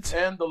 That's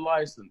and the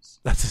license.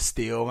 that's a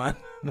steal, man.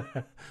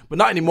 But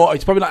not anymore.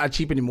 It's probably not that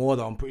cheap anymore,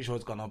 though. I'm pretty sure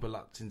it's gone up a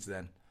lot since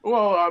then.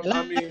 Well,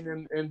 I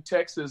mean, in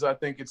Texas, I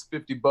think it's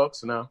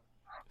 $50 now.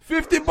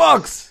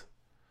 $50.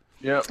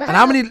 Yeah. But And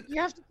how many-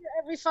 You have to do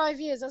it every 5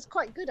 years. That's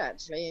quite good,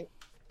 actually,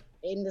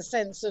 in the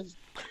sense of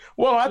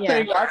Well, I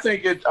Yeah.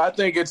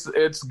 think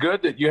it's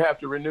good that you have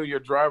to renew your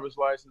driver's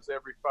license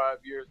every 5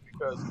 years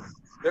because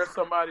there's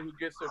somebody who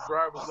gets their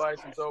driver's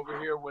license over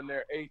here when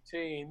they're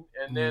 18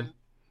 and then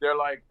they're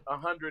like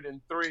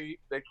 103.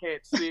 They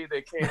can't see,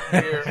 they can't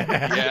hear.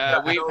 Yeah,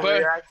 no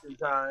reaction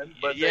time.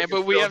 But yeah, they can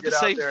but we still have the get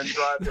out same- there and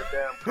drive their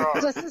damn car.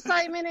 It's the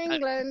same in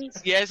England.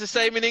 Yeah, it's the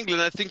same in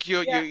England. I think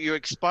you're Yeah. you're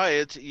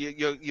expired.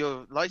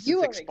 Your license You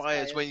are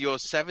expires expired. when you're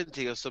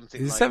 70 or something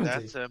Is it like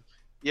 70? that.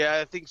 Yeah,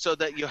 I think so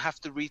that you have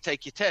to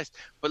retake your test.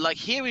 But like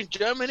here in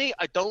Germany,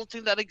 I don't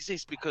think that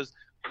exists because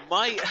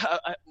my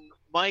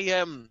my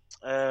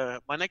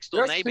next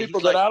door There's neighbor. people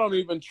he's like, that I don't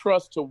even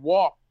trust to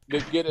walk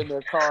that get in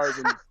their cars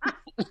and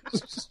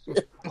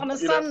On a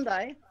You know.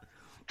 Sunday.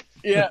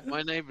 yeah.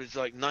 my neighbor's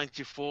like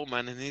 94,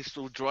 man, and he's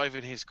still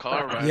driving his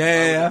car around.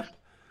 Yeah.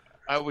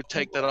 I would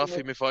take that off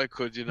him if I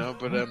could,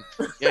 but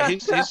yeah,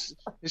 he's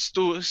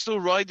still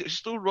riding, he's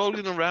still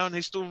rolling around,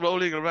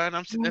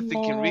 I'm sitting there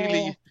thinking,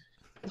 really,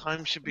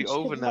 time should be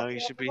over now. You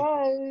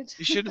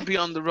shouldn't be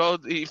on the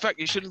road. In fact,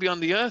 you shouldn't be on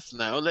the earth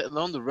now, let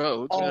alone the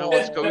road. You know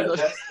what's going on?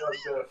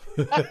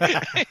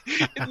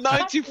 He's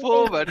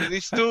 94, man, and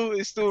he's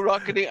still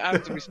rocking it. I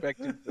have to respect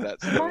him for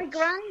that. So. My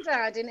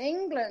granddad in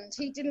England,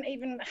 he didn't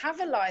even have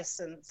a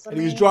license. And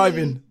he was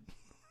driving.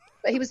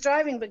 But he was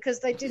driving because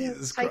they didn't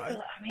Jesus take Christ.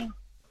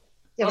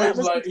 yeah, Oh, that he's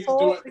was like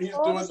before he's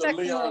the doing the Second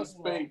Leon World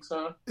War. Spinks,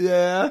 huh?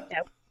 Yeah.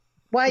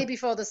 Way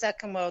before the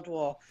Second World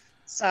War.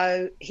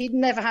 So he'd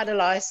never had a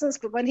license,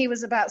 but when he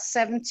was about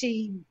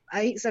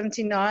 78,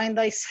 79,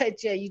 they said,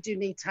 yeah, you do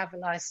need to have a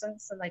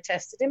license, and they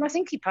tested him. I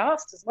think he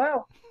passed as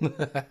well.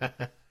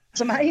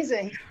 It's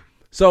amazing.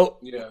 So,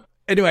 Yeah.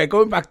 anyway,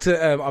 going back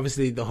to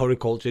obviously the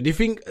horticulture, do you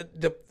think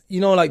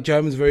like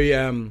Germans very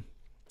I want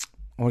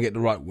to get the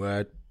right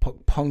word,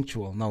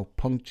 punctual. No,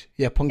 punctual.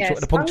 Yes,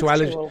 The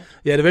punctuality. punctual.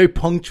 Yeah, they're very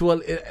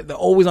punctual. They're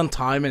always on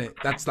time in it.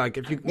 That's like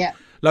if you. Yeah.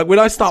 Like when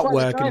I That's start what the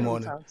work in the driving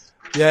morning. does.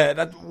 Yeah,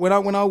 that when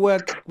I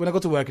go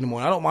to work in the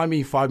morning, I don't mind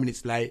being 5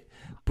 minutes late.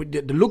 But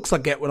the looks I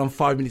get when I'm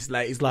 5 minutes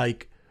late is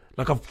like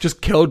I've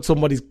just killed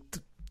somebody's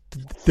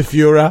the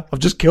Führer. I've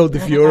just killed the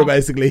Führer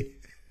basically.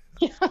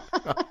 Yeah,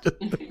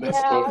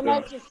 I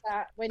noticed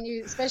that when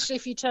especially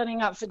if you're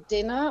turning up for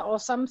dinner or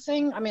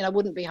something. I mean, I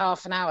wouldn't be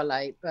half an hour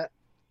late, but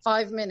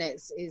 5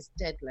 minutes is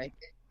deadly.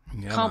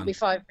 Yeah, Can't man. be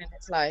 5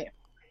 minutes late.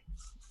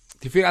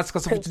 Do you think that's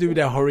got something to do with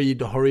the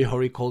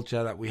hurry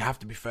culture that we have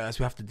to be first?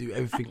 We have to do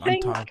everything I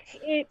think on time.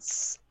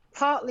 it's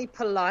partly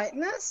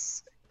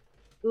politeness.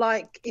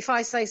 Like if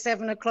I say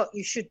 7 o'clock,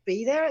 you should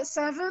be there at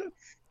 7.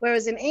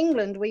 Whereas in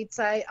England, we'd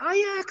say, "Oh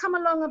yeah, come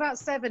along about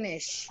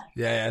 7ish."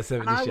 Yeah, And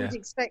 7ish. I Yeah. would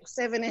expect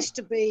 7ish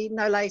to be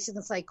no later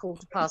than say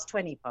 20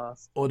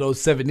 past. Although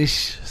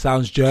 7ish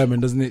sounds German,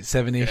 doesn't it?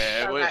 7ish.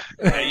 Yeah, well,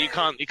 hey, you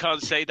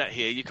can't say that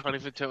here. You can't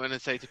even turn around and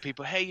say to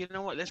people, "Hey, you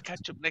know what? Let's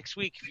catch up next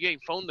week." If you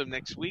ain't phoned them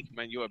next week,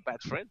 man, you're a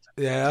bad friend.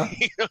 Yeah.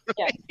 You know what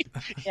I Yeah.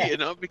 mean? Yeah. You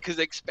know, because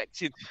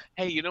expecting,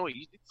 hey, you know what?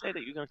 You did say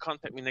that you're gonna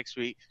contact me next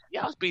week.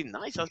 Yeah, I was being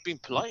nice. I was being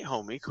polite,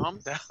 homie. Calm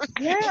down.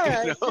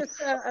 Yeah, You it's know? just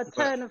a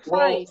turn of Well,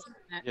 phrase, isn't it?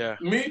 Yeah.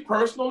 Me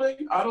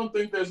personally, I don't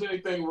think there's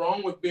anything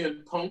wrong with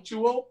being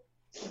punctual.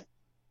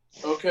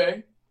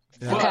 Okay.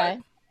 Yeah. But Okay.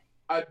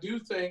 I do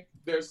think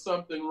there's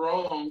something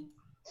wrong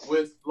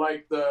with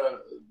like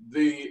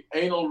the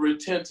anal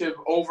retentive,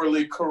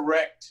 overly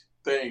correct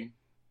thing.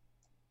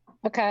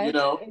 Okay. You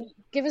know?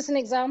 Give us an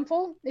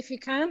example if you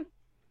can.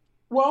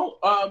 Well,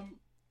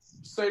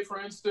 say for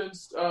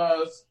instance,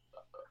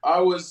 I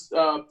was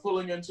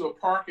pulling into a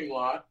parking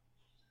lot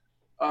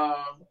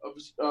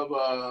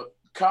of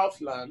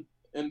Kaufland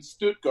in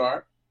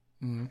Stuttgart,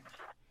 Mm.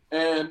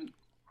 and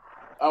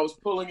I was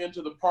pulling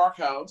into the park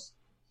house,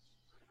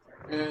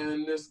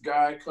 and this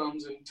guy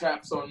comes and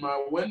taps on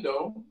my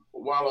window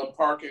while I'm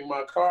parking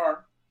my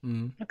car,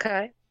 Mm.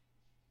 Okay.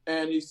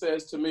 and he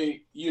says to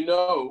me, "You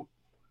know,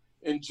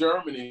 in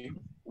Germany,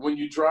 when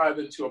you drive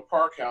into a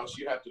park house,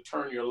 you have to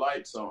turn your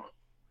lights on."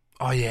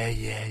 Oh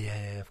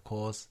yeah. Of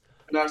course.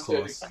 And I Of said,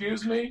 course.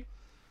 "Excuse me?"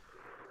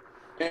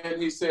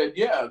 And he said,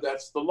 "Yeah,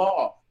 that's the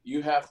law.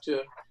 You have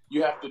to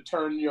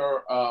turn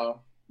your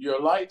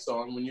lights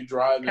on when you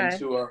drive Okay.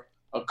 into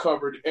a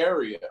covered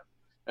area."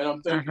 And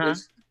I'm thinking, Uh-huh.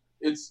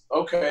 it's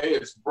okay.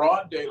 It's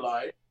broad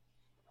daylight.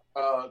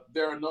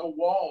 There are no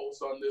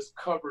walls on this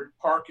covered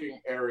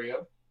parking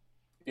area,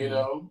 you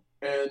know.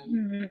 And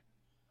Mhm.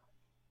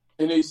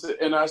 he said,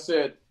 and I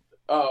said,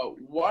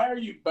 "Why are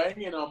you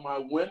banging on my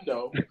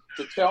window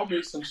to tell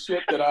me some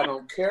shit that I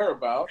don't care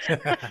about?"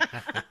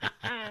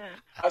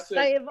 I said,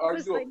 They have "Are you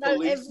obviously a know every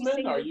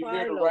policeman? Are you single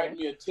here to bylaw. write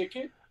me a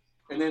ticket?"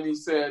 And then he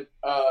said,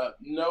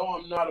 "No,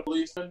 I'm not a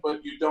policeman,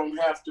 but you don't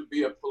have to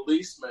be a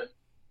policeman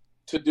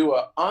to do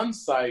a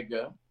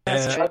Anzeige."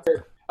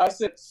 I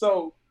said,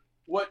 "So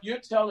what you're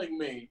telling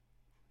me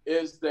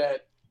is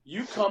that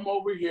you come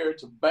over here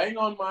to bang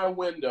on my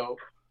window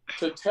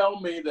to tell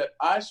me that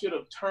I should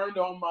have turned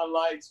on my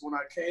lights when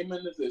I came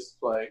into this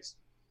place,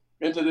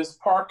 into this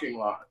parking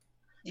lot.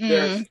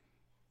 Mhm.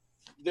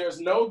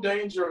 There's no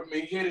danger of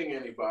me hitting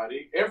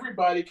anybody.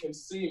 Everybody can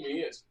see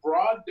me. It's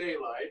broad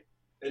daylight.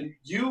 And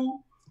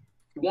you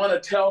want to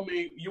tell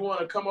me, you want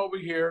to come over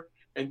here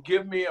and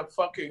give me a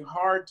fucking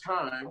hard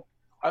time."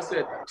 I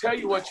said, "Tell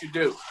you what you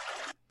do.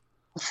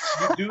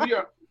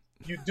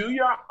 You do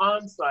your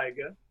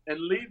Anzeige and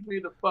leave me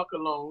the fuck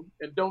alone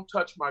and don't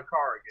touch my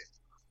car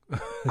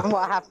again." And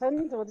what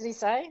happened? What did he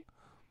say?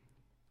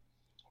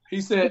 He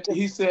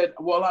said,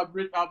 "Well,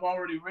 I've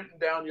already written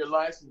down your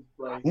license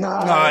plate." No.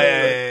 Oh,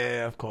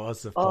 yeah, of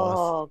course.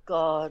 Oh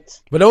God.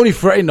 But they're only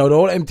threatening, though. They're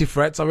all empty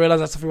threats. I realise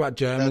that's something about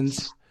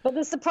Germans. But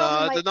there's the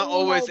problem. They're they not all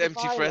know always the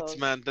empty bylaws. threats,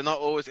 man. They're not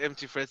always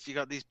empty threats. You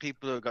got these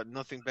people who have got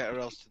nothing better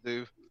else to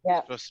do.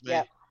 Yeah. Trust me. Yeah.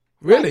 Like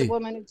Really? the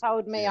woman who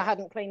told me I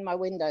hadn't cleaned my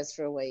windows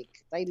for a week.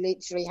 They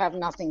literally have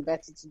nothing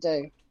better to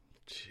do.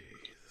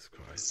 Jesus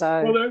Christ.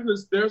 So Well,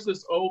 there's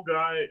this old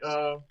guy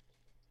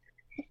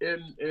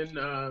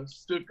in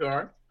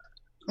Stuttgart.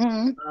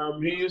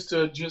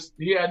 Mhm.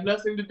 He had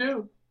nothing to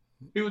do.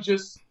 He would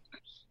just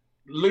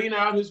lean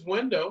out his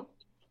window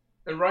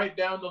and write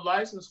down the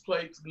license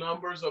plate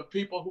numbers of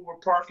people who were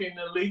parking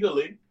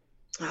illegally,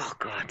 Oh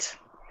God.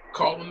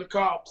 calling the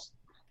cops.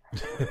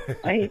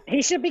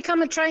 He should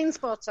become a train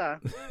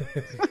spotter.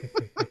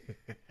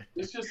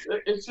 It's just,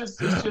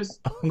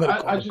 I'm gonna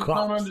call I the just cops.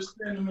 don't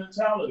understand the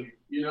mentality,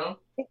 you know?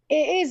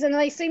 It is, and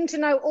they seem to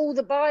know all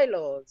the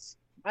bylaws.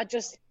 I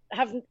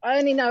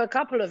only know a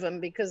couple of them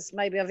because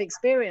maybe I've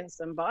experienced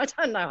them, but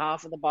I don't know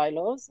half of the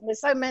bylaws. And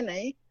there's so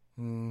many.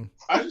 Mm.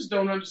 I just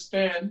don't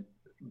understand.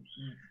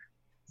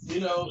 You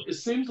know, it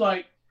seems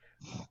like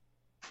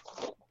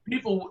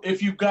people,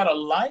 if you've got a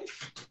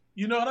life,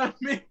 you know what I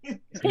mean?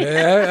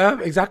 Yeah,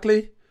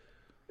 exactly.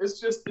 It's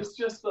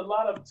just a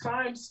lot of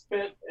time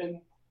spent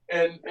and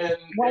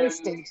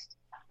Wasted.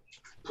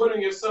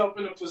 putting yourself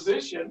in a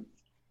position.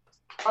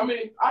 I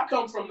mean, I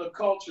come from the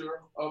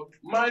culture of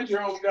mind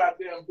your own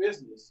goddamn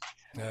business.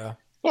 Yeah.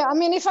 Yeah, I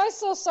mean, if I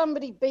saw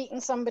somebody beating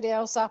somebody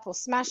else up or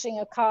smashing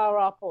a car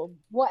up or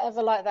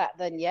whatever like that,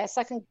 then yes,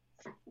 I can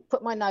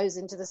put my nose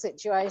into the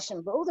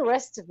situation. But all the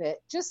rest of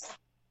it, just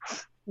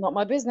not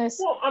my business.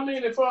 Well, I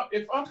mean, if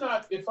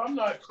I'm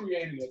not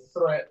creating a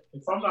threat,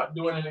 if I'm not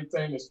doing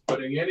anything that's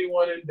putting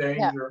anyone in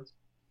danger,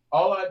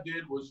 all I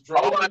did was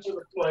drove into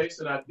the place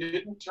and I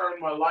didn't turn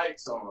my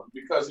lights on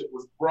because it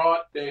was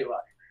broad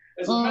daylight.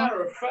 As a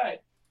matter of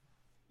fact,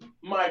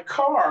 my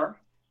car,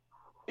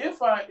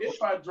 if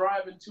I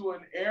drive into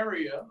an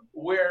area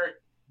where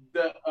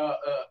the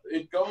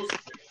it goes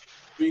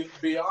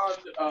beyond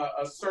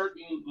a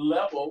certain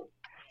level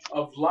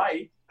of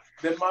light,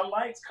 then my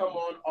lights come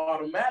on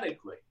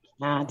automatically.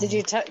 Did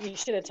you you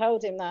should have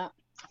told him that.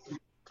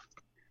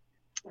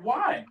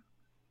 Why?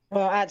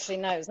 Well, actually,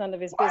 no, it's none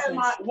of his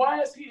business.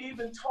 Why is he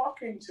even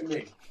talking to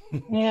me?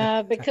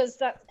 Yeah, because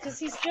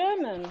he's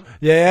German.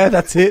 Yeah,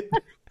 that's it.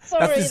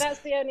 Sorry, that's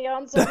the only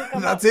answer.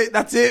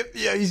 That's it.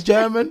 Yeah, he's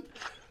German.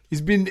 He's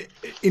been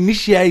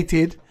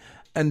initiated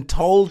and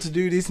told to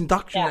do this,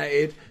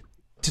 indoctrinated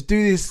to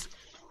do this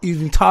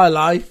his entire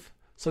life.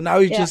 So now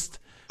he's just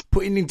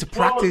putting into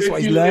practice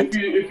what he's learned.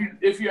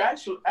 If you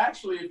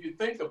actually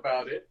think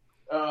about it,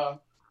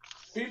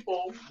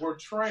 people were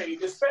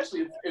trained,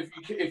 especially if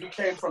you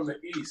came from the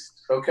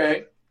East.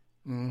 Okay,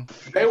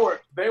 they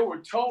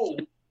were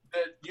told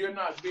that you're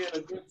not being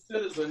a good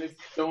citizen if you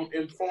don't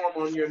inform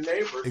on your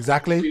neighbors.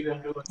 Exactly. See them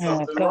doing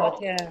something wrong.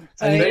 Yeah.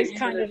 So And they it's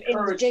kind of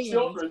encourage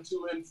children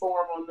to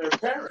inform on their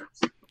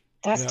parents.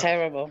 That's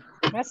terrible.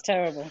 That's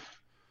terrible.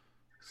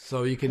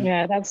 So you can.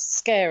 Yeah, that's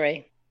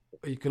scary.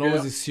 You can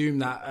always assume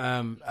that,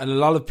 and a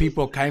lot of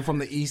people came from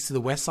the east to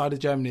the west side of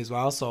Germany as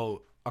well.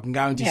 So I can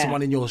guarantee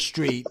someone in your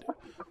street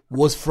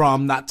was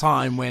from that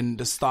time when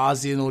the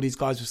Stasi and all these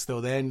guys were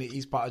still there in the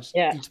east part of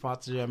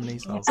Germany.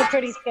 So it's a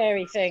pretty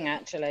scary thing,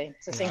 actually,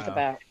 to think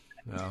about.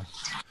 Yeah.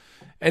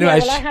 Anyway,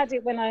 well, I had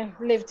it when I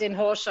lived in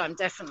Horsham,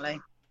 definitely.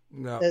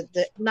 Yeah.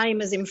 The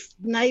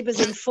neighbours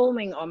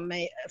informing on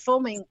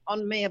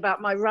me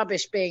about my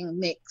rubbish being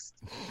mixed.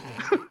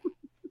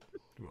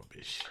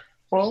 Rubbish.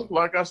 Well,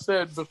 like I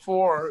said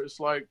before,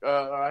 it's like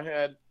I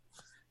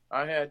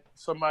had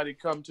somebody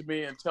come to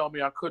me and tell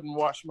me I couldn't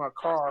wash my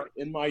car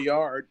in my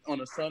yard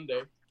on a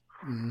Sunday.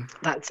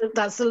 That's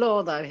the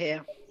law, though,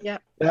 here. Yeah.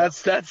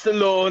 That's the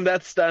law and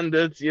that's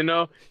standards, you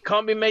know.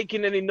 Can't be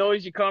making any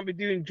noise. You can't be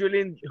doing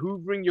drilling,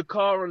 hoovering your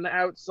car on the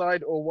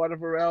outside or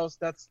whatever else.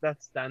 That's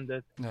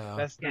standard. Yeah.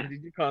 That's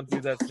standard. You can't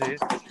do that to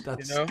it.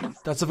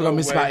 That's something I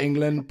miss about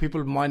England.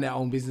 People mind their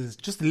own business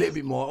just a little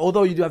bit more.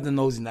 Although you do have the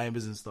nosy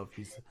neighbours and stuff.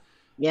 You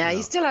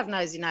still have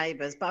nosy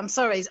neighbours. But I'm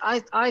sorry,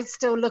 I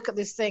still look at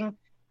this thing.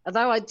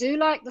 Although I do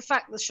like the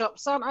fact the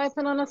shops aren't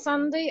open on a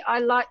Sunday, I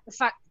like the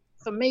fact,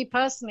 for me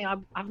personally, I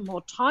have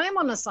more time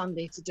on a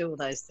Sunday to do all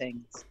those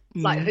things,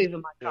 like hoover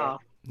my car,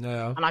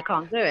 and I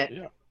can't do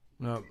it.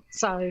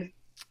 So,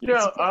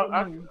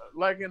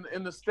 like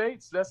in the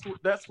States,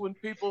 that's when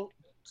people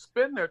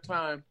spend their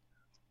time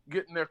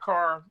getting their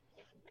car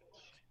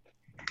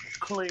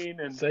clean.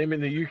 And same in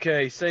the UK.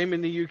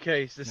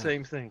 It's the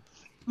same thing.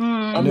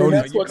 I mean,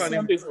 that's what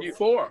Sundays are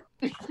for.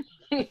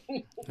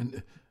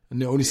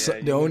 And the only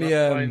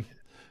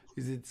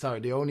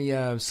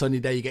sunny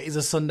day you get is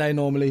a Sunday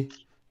normally.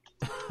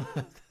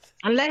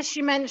 Unless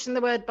you mention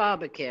the word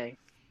barbecue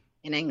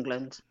in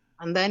England,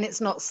 and then it's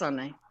not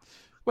sunny.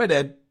 Wait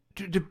there,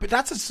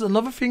 that's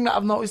another thing that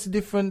I've noticed the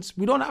difference.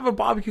 We don't have a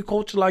barbecue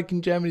culture like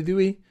in Germany, do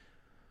we?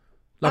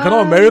 Like I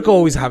know America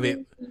always have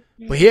it,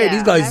 but here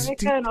these guys.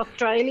 America and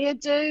Australia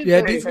do.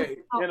 Yeah,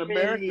 in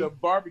America,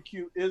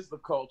 barbecue is the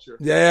culture.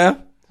 Yeah.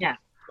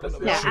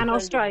 And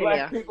Australia.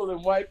 Black people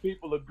and white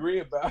people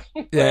agree about.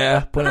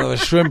 Put another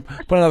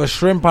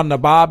shrimp on the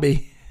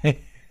barbie.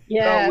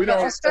 Yeah, no, but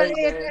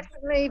Australia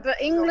definitely,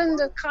 but England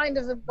are kind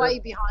of way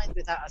behind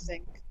with that, I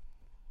think.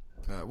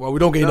 Well, we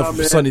don't get enough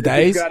sunny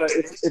days.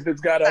 If it's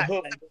got a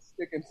hook,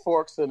 sticking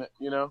forks in it,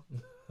 you know.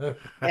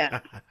 Yeah,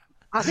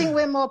 I think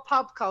we're more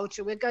pub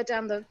culture. We go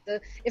down the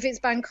if it's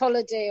bank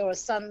holiday or a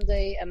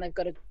Sunday and they've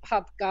got a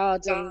pub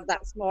garden,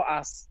 that's more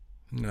us.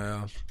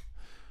 Yeah.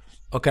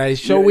 Okay,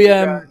 shall we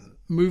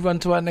move on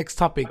to our next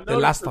topic, the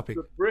last topic?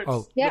 The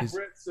Brits, the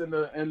Brits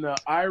and the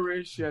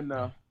Irish and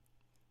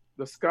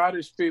the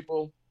Scottish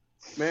people.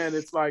 Man,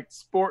 it's like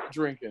sport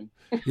drinking.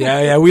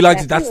 Yeah, we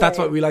like to. That's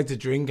what we like to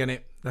drink, and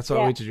that's what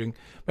we like to drink.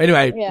 But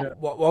anyway,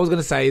 what I was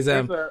gonna say is,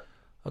 there's a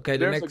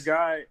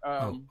guy.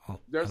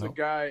 There's a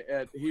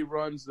guy he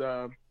runs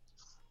the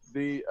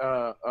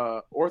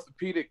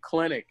orthopedic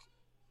clinic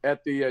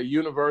at the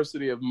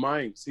University of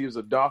Mainz. He was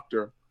a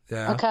doctor.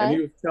 Yeah. Okay. And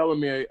he was telling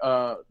me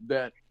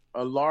that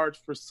a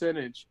large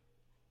percentage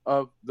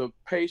of the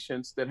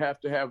patients that have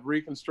to have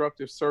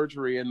reconstructive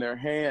surgery in their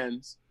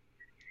hands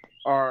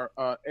are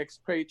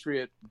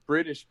expatriate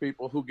British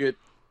people who get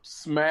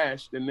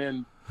smashed and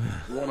then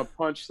want to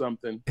punch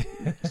something,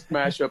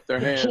 smash up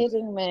their hands. You're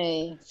kidding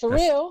me? For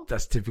real?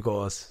 That's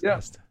typical us. Yeah.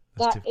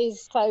 That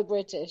is so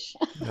British.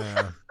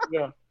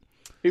 Yeah.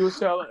 He was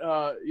telling.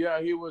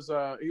 He was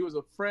a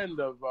friend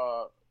of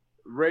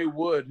Ray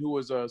Wood, who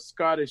was a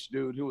Scottish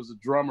dude who was a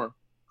drummer.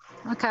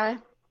 Okay.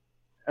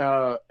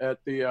 at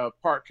the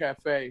Park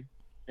Cafe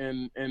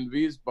in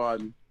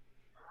Wiesbaden,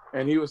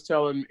 and he was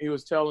telling me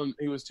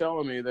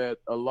that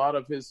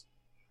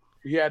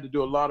he had to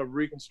do a lot of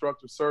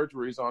reconstructive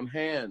surgeries on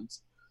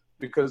hands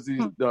because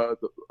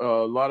a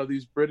lot of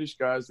these British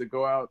guys that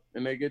go out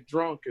and they get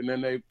drunk and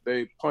then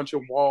they punch a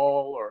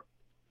wall or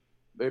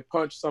they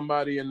punch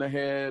somebody in the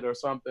head or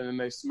something and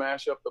they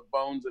smash up the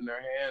bones in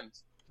their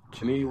hands.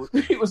 And he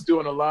was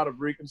doing a lot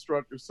of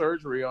reconstructive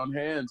surgery on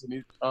hands, and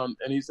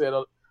he said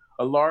a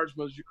large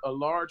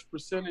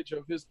percentage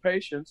of his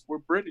patients were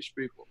British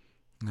people.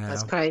 Yeah.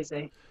 That's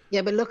crazy.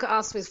 Yeah, but look at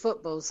us with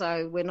football,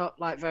 so we're not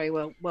like very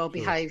well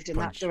behaved in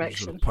that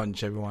direction.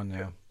 Punch everyone,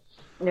 yeah.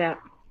 Yeah.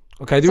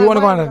 Okay, do we want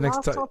to go on to the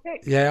next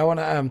topic? Yeah, I want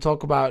to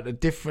talk about the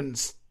different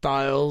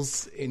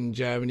styles in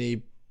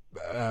Germany.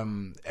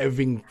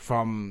 Everything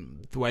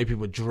from the way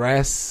people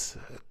dress,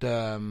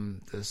 the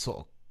sort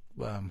of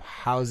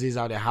houses,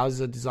 how their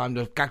houses are designed,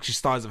 the actual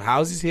styles of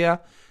houses here,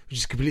 which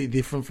is completely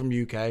different from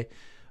UK.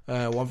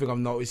 One thing I've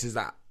noticed is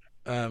that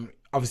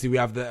obviously we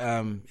have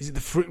the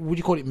would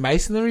you call it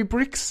masonry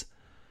bricks?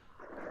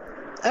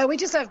 We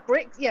just have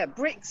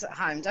bricks at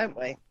home, don't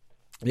we?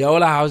 Yeah,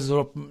 all our houses are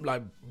up,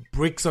 like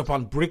bricks up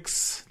on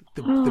bricks,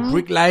 the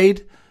brick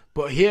laid.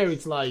 But here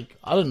it's like,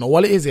 I don't know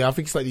what it is here. I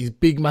think it's like these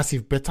big,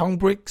 massive beton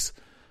bricks,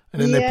 and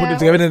then they put it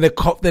together, and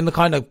then they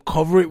kind of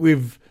cover it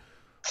with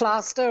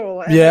plaster or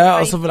whatever. Yeah,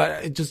 or something like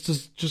that. It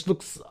just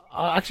looks.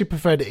 I actually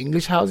prefer the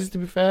English houses, to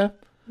be fair.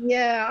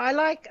 Yeah, I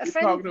like a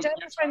friend of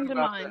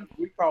mine.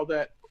 We call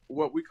that,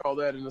 what we call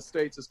that in the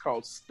States is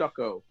called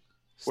stucco.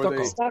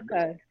 Stucco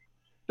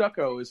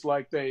is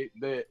like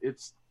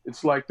it's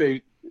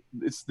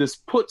this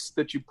puts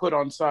that you put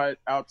outside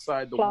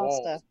the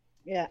wall.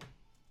 Yeah.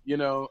 You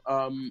know,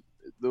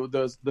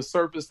 the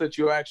surface that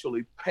you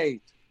actually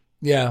paint.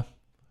 Yeah.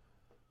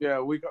 Yeah,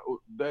 we call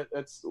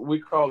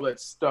that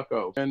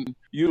stucco, and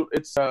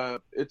it's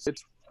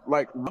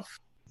like rough,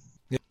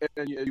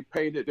 and you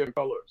paint it different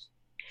colors.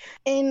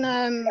 In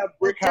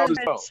brick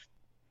houses.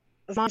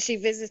 She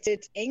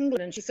visited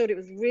England, and she thought it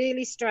was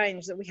really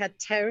strange that we had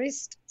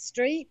terraced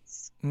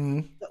streets.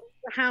 Mm. The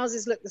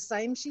houses looked the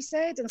same, she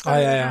said, and some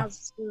of the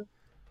houses were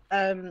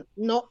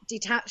not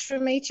detached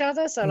from each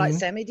other, so like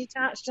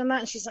semi-detached and that.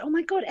 And she's like, "Oh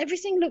my God,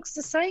 everything looks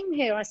the same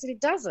here." I said,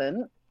 "It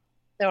doesn't.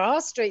 There are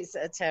streets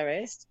that are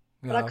terraced."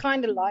 But I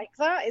kind of like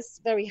that.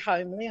 It's very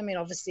homely. I mean,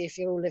 obviously, if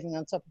you're all living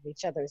on top of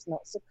each other, it's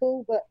not so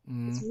cool, but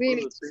it's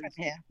really different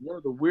here. One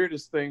of the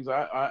weirdest things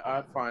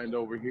I find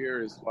over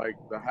here is like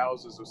the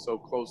houses are so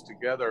close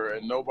together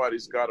and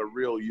nobody's got a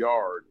real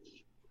yard.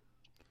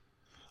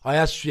 You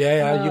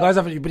guys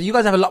have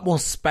a lot more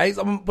space.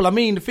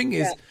 The thing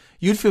is,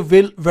 you'd feel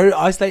very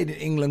isolated in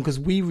England because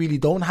we really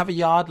don't have a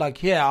yard. Like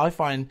here, I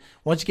find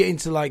once you get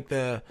into like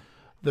the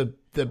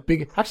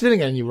big. Actually, then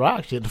again, you're right.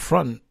 Actually, at the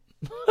front.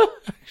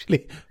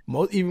 Actually,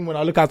 even when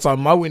I look outside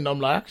my window, I'm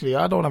like, actually,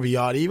 I don't have a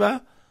yard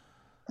either.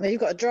 No,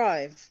 you've got to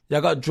drive. Yeah,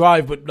 I got to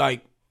drive, but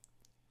like,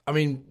 I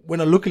mean, when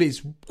I look at it,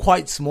 it's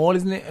quite small,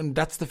 isn't it? And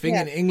that's the thing.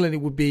 In England,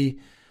 it would be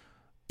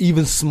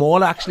even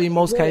smaller, actually, in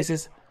most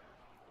cases.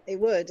 It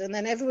would, and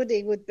then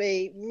everybody would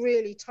be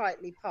really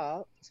tightly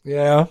parked.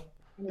 Yeah.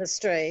 In the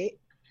street.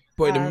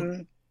 But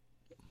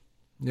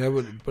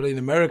but in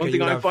America, one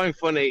thing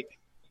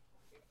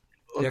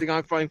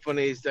I find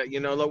funny is that, you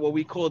know, like what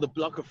we call the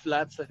block of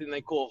flats, I think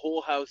they call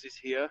whorehouses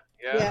here.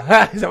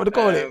 Yeah. Is that what they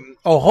call it?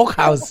 Oh,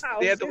 whorehouse.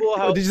 Yeah, the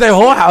whorehouse. Did you say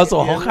whorehouse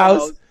or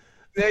whorehouse?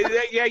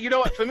 Yeah, you know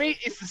what? For me,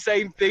 it's the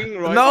same thing,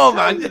 right? No,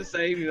 man. It's the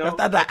same, you know.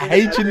 That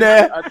H in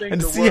there and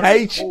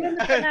CH.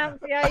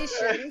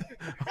 Pronunciation.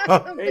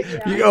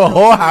 You go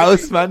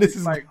whorehouse, man. This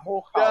is like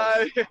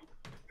whorehouse.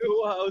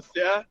 Whorehouse,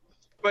 yeah.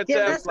 But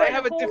they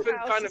have a different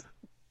kind of.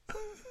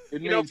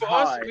 You know, for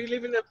us, we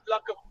live in a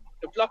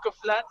block of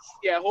flats.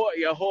 Yeah,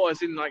 whore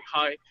is in like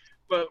high.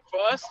 But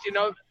for us, you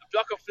know, a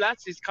block of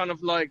flats is kind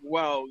of like,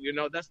 wow, you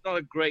know, that's not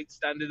a great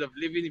standard of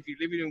living. If you're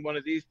living in one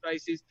of these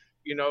places,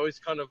 you know, it's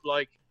kind of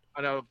like,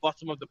 I know,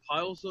 bottom of the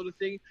pile sort of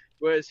thing.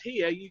 Whereas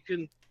here,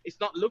 it's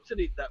not looked at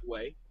it that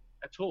way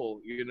at all,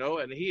 you know.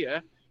 And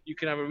here, you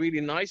can have a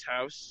really nice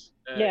house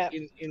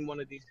in one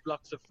of these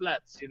blocks of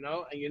flats, you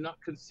know, and you're not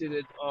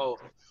considered,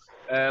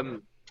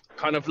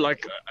 kind of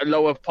like a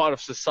lower part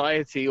of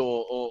society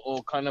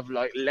or kind of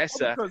like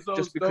lesser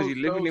just because you're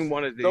living in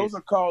one of these. Those are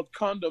called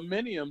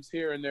condominiums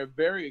here, and they're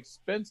very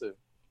expensive.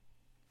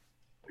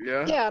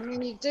 Yeah, I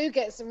mean, you do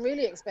get some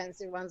really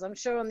expensive ones. I'm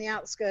sure on the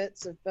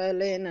outskirts of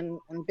Berlin and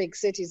big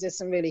cities, there's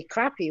some really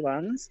crappy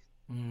ones.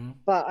 Mm-hmm.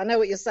 But I know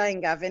what you're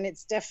saying, Gavin.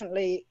 It's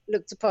definitely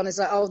looked upon as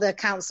like, oh, they're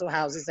council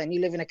houses. Then you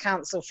live in a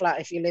council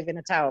flat if you live in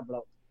a tower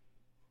block.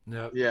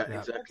 Yeah,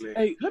 exactly.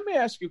 Hey, let me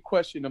ask you a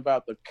question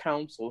about the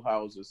council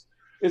houses.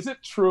 Is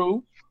it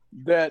true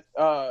that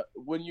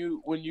when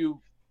you live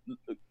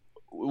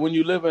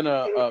in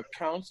a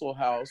council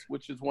house,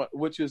 which is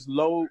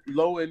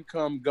low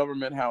income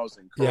government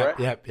housing,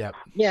 correct?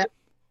 Yeah.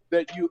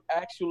 That you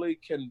actually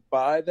can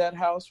buy that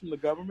house from the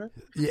government?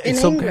 Yeah, in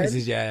some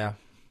cases, yeah.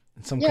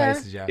 In some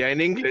cases, yeah. Yeah, in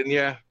England,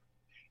 yeah.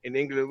 In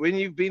England, when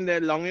you've been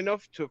there long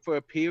enough for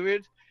a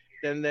period,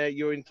 then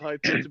you're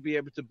entitled to be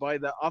able to buy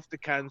that off the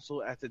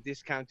council at a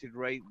discounted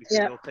rate, because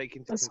they'll take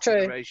into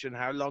consideration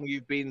how long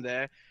you've been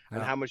there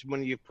and how much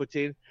money you've put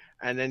in,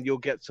 and then you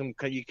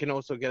can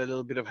also get a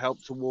little bit of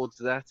help towards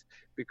that,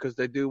 because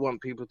they do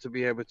want people to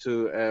be able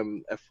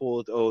to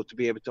afford or to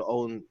be able to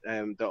own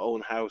their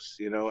own house,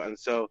 and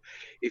so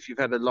if you've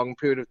had a long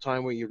period of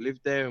time where you've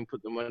lived there and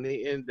put the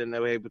money in, then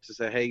they're able to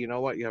say, hey, you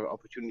know what, you have an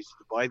opportunity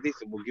to buy this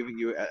and we'll give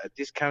you a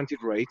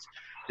discounted rate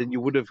than you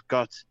would have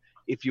got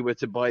if you were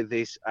to buy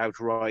this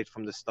outright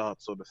from the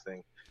start, sort of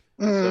thing.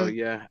 So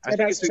yeah, I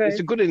think it's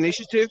a good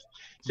initiative.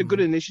 It's a good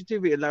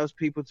initiative. It allows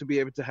people to be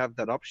able to have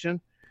that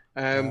option,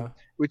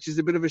 which is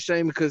a bit of a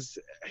shame because,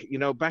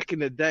 back in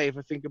the day, if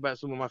I think about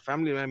some of my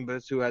family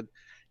members who had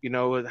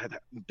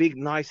big,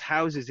 nice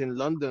houses in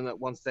London at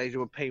one stage, they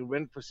were paying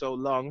rent for so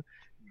long,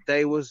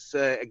 they was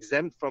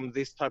exempt from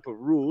this type of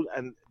rule,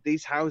 and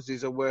these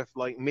houses are worth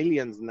like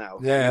millions now.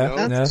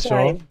 That's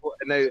sure.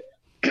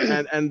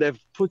 And they've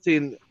put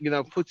in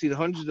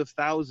hundreds of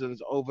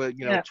thousands over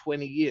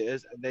 20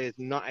 years, and they're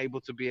not able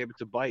to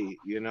buy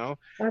it.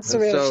 That's a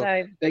real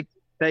shame.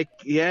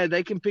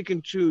 They can pick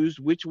and choose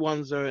which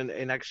ones are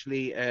in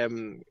actually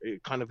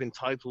kind of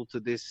entitled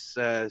to this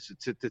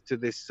to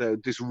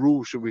this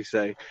rule, should we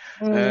say,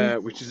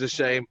 which is a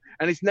shame.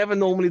 And it's never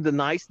normally the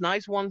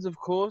nice ones, of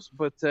course,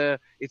 but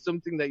it's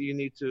something that you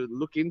need to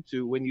look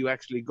into when you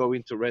actually go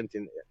into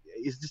renting.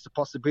 Is this a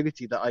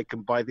possibility that I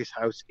can buy this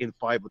house in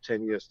 5 or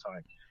 10 years'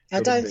 time? I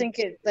don't think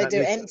they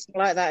do anything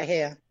like that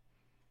here.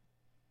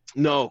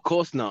 No, of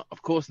course not.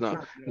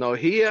 No,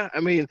 here,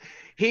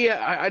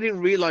 I didn't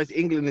realize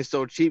England is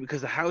so cheap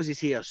because the houses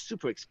here are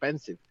super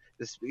expensive.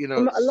 A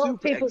lot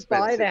of people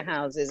buy their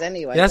houses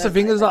anyway. Yeah, that's the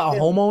thing. There's like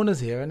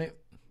homeowners here, isn't it?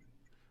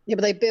 Yeah,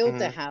 but they build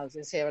their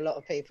houses here. A lot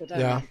of people don't.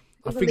 Yeah,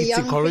 they? I think it's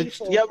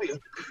encouraged. Yeah,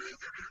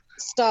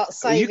 start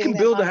saving. You can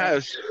build a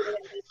house.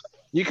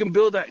 You can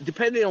build that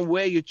depending on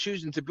where you're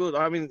choosing to build.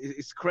 I mean,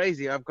 it's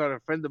crazy. I've got a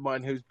friend of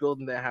mine who's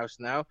building their house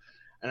now,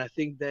 and I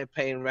think they're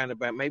paying around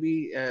about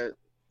maybe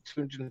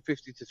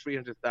 250 to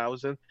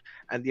 300,000,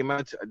 and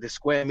the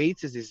square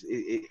meters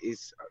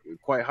is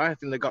quite high. I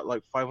think they got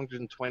like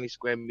 520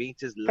 square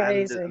meters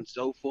landed and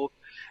so forth,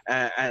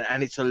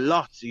 and it's a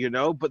lot,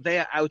 but they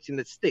are out in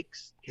the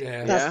sticks.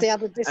 That's the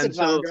other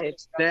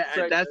disadvantage.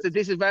 That's the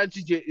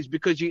disadvantage, is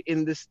because you're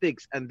in the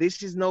sticks, and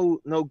this is no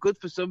good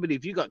for somebody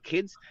if you got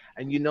kids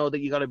and you know that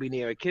you got to be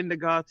near a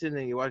kindergarten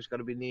and your wife's got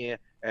to be near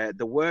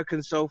the work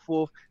and so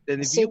forth. Then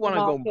if you want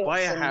to go and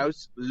buy a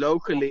house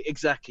locally,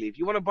 if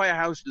you want to buy a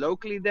house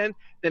locally, then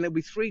it'll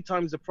be 3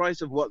 times the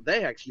price of what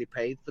they actually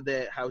paid for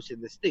their house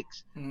in the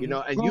sticks, and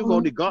you've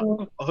only got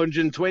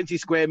 120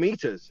 square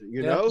meters,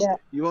 you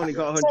only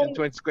got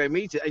 120 square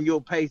meters, and you'll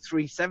pay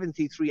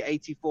 370,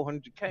 380,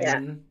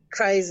 400k.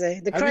 Crazy.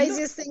 The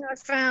craziest thing I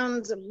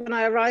found when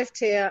I arrived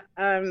here,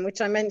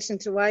 which I mentioned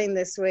to Wayne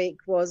this week,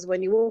 was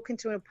when you walk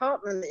into an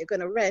apartment that you're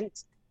going to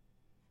rent,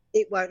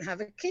 it won't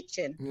have a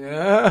kitchen.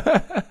 Yeah,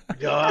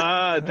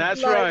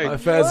 that's right. My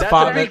first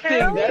apartment. You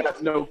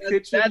got no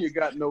kitchen. You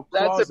got no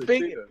closet.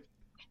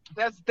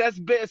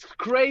 That's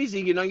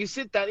crazy. You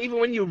sit down, even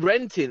when you're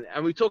renting,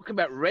 and we're talking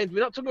about rent.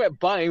 We're not talking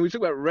about buying. We're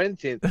talking about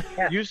renting.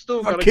 You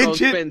still got to go and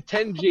spend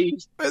 10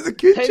 G's.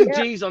 10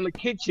 G's on the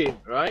kitchen,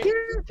 right?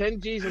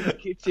 10 G's on the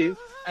kitchen,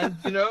 and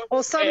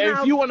or somehow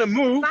if you want to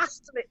move,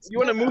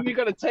 you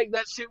got to take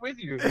that shit with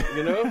you. So.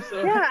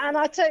 Yeah, and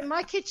I tell you,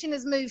 my kitchen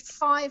has moved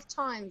 5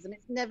 times, and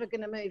it's never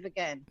going to move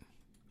again.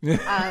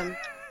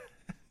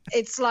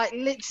 It's like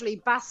literally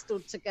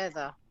bastled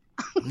together.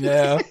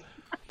 Yeah.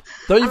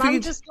 Don't you think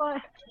I'm just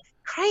like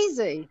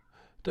crazy?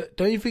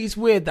 Don't you think it's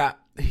weird that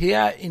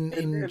here in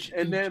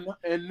and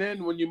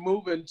then when you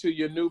move into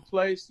your new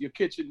place, your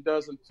kitchen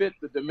doesn't fit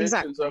the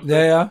dimensions of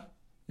the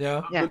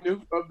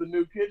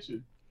new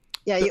kitchen.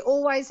 Yeah, you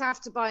always have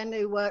to buy a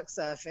new work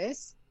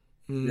surface.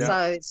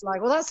 So it's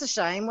like, well, that's a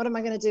shame. What am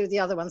I going to do with the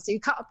other one? So you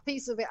cut a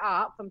piece of it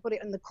up and put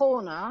it in the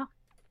corner,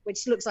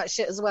 which looks like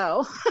shit as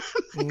well,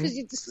 because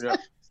you just. Yeah.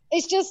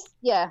 It's just,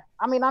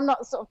 I mean, I'm not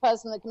the sort of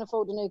person that can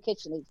afford a new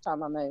kitchen each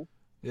time I move.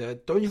 Yeah,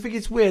 don't you think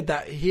it's weird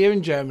that here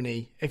in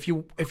Germany, if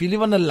you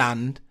live on the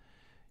land,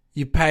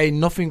 you pay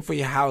nothing for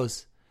your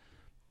house,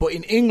 but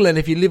in England,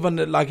 if you live in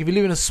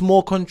a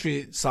small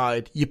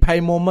countryside, you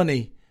pay more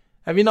money.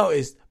 Have you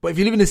noticed? But if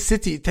you live in a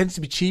city, it tends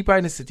to be cheaper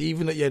in a city,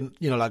 even though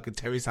you're like a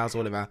terrace house or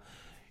whatever.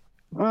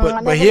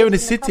 But here in the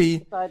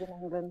city,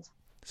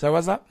 so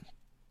what's that?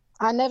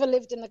 I never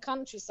lived in the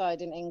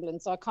countryside in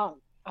England, so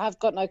I've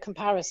got no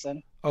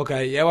comparison.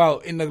 Okay, yeah,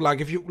 well, I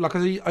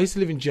used to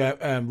live in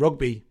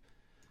Rugby.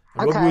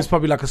 Rugby was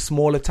probably like a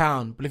smaller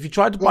town, but if you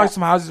tried to buy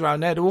some houses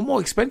around there, they were more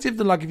expensive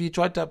than like if you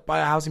tried to buy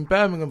a house in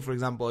Birmingham, for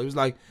example. It was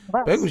like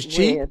Birmingham was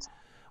cheap. Weird.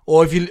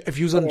 Or if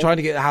you was trying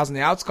to get a house on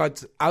the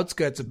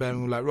outskirts of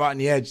Birmingham, like right on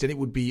the edge, then it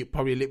would be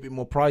probably a little bit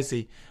more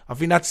pricey. I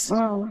think that's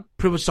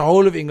pretty much the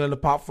whole of England,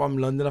 apart from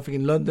London. I think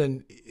in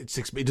London, it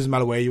doesn't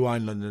matter where you are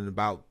in London,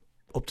 about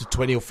up to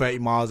 20 or 30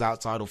 miles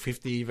outside, or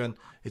 50 even,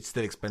 it's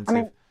still expensive. I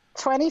mean,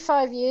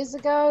 25 years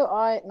ago,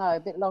 a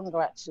bit longer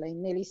actually,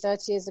 nearly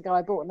 30 years ago,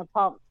 I bought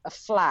a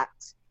flat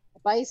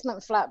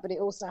basement flat, but it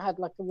also had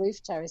like a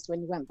roof terrace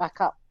when you went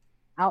back up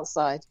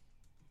outside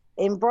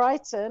in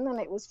Brighton, and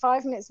it was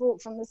 5 minutes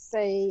walk from the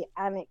sea,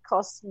 and it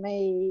cost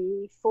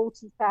me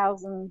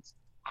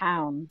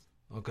 £40,000.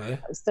 Okay.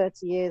 That was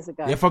 30 years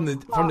ago. Yeah, from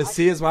the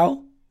sea as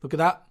well. Look at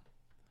that.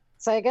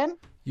 Say again?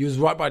 You was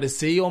right by the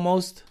sea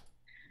almost.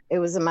 It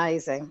was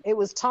amazing. It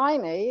was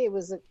tiny. It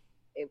was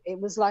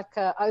like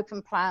an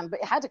open plan,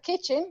 but it had a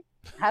kitchen.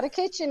 Had a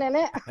kitchen in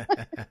it.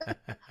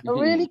 A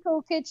really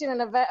cool kitchen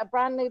and a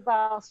brand new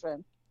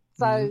bathroom.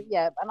 So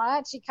yeah, and I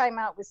actually came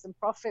out with some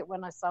profit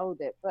when I sold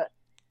it, but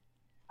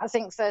I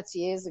think 30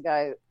 years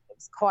ago it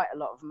was quite a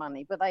lot of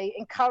money. But they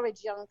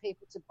encourage young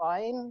people to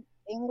buy in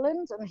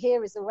England, and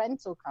here is a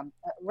rental.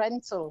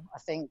 I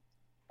think,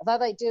 although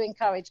they do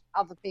encourage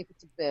other people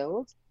to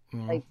build,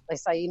 they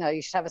say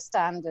you should have a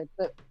standard,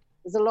 but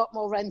there's a lot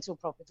more rental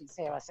properties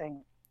here, I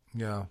think.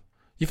 Yeah.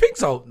 You think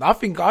so? I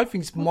think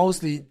it's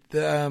mostly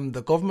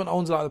the government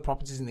owns a lot of the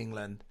properties in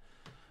England,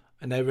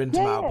 and they rent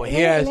them out. But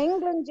here in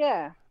England,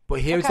 yeah.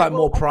 But here it's like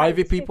more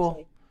private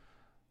people.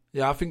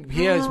 Yeah, I think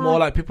here it's more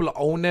like people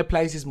own their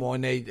places more,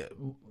 and they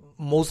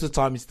most of the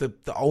time it's the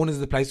owners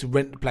of the place who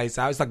rent the place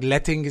out. It's like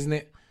letting, isn't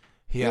it?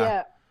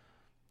 Yeah.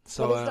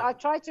 So I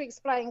try to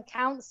explain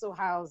council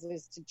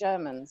houses to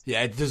Germans.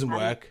 Yeah, it doesn't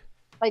work.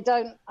 They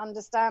don't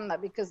understand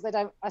that because they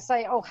don't. I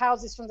say,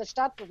 houses from the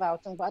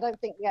Stadtverwaltung, but I don't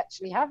think we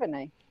actually have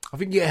any. I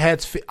think you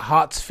had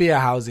Hartz-IV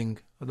housing,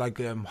 like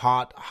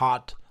Hard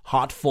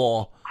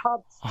 4.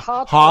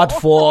 Hard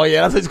 4,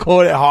 yeah, that's what it's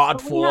called,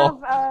 Hard 4. We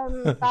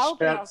have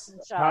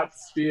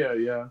Hartz-IV,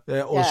 yeah.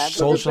 Or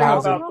social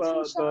housing.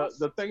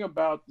 The thing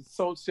about the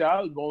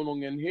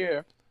Sozialwohnung in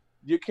here,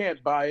 you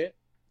can't buy it.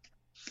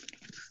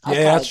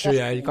 Yeah, that's true,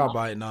 yeah, you can't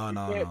buy it, no.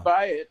 You can't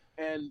buy it,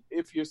 and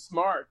if you're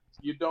smart,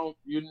 you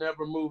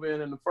never move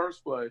in the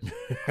first place.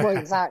 Well,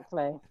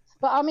 exactly.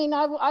 But I mean,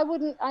 I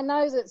wouldn't. I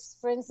know that,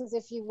 for instance,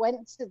 if you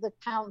went to the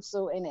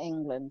council in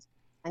England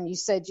and you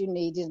said you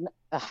needed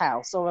a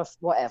house or a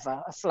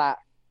flat,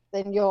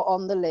 then you're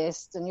on the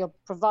list and you're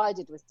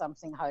provided with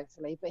something,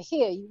 hopefully. But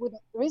here, you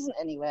wouldn't. There isn't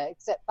anywhere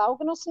except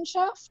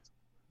Baugenossenschaft.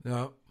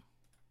 No.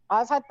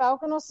 I've had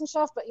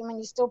Baugenossenschaft, but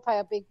you still pay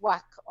a big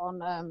whack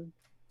on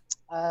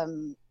a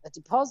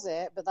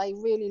deposit. But they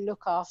really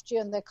look after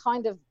you, and they're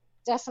kind of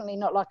definitely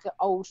not like an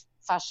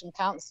old-fashioned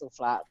council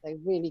flat. They're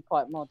really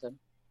quite modern.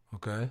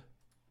 Okay.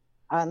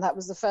 And that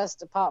was the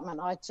first apartment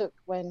I took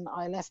when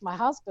I left my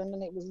husband,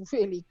 and it was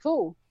really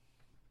cool.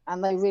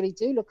 And they really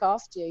do look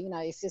after you.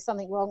 If there's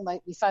something wrong,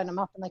 we phone them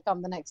up and they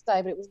come the next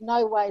day. But it was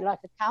no way like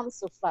a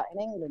council flat in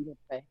England would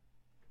be.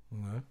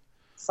 Okay.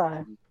 So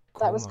cool,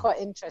 that was quite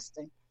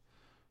interesting.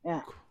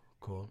 Yeah.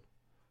 Cool.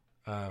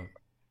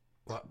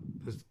 What?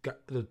 Does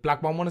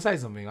Black Mom want to say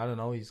something? I don't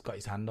know. He's got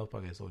his hand up, I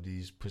guess, or did he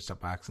just push that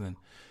by accident?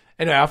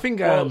 Anyway, I think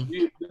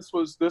this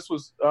was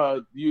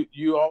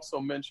you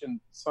also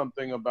mentioned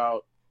something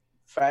about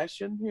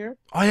fashion here.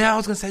 Oh yeah, I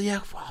was gonna say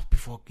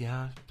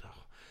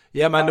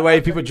yeah, man, the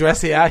way people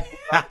dress here.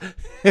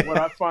 What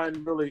I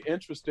find really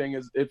interesting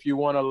is if you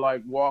want to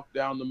walk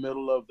down the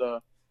middle of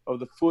the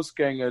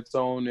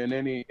Fußgängerzone in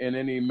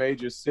any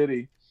major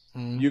city,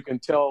 you can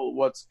tell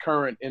what's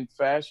current in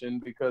fashion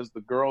because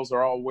the girls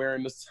are all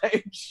wearing the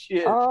same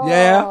shit. Oh,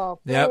 yeah,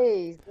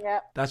 please.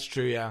 Yep. That's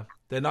true. Yeah,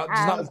 they're not.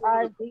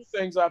 These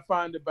things I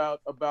find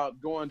about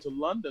going to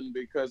London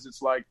because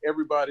it's like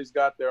everybody's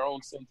got their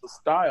own sense of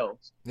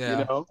styles.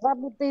 Yeah, that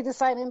would be the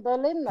same in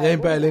Berlin, though. Yeah, in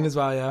Berlin as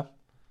well. Yeah.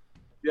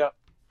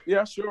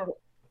 Yeah, sure.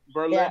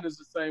 Berlin is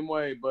the same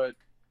way, but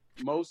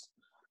most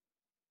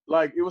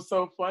it was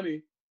so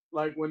funny.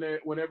 Like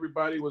when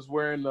everybody was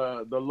wearing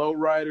the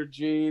lowrider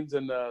jeans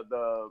and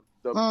the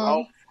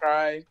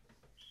Bauchfrei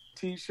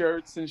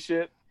t-shirts and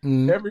shit,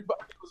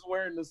 everybody was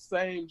wearing the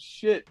same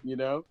shit,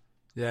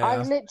 Yeah.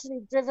 I've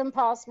literally driven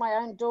past my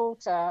own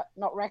daughter,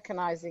 not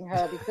recognizing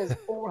her because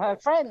all her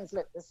friends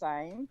look the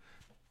same.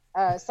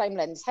 Same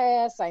length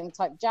hair, same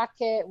type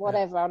jacket,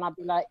 whatever, and I'd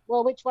be like,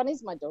 "Well, which one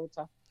is my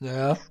daughter?"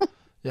 Yeah,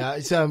 yeah.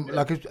 It's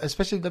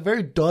especially they're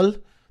very dull.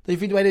 The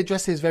way they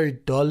dress is very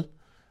dull.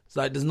 It's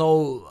like there's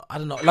no, I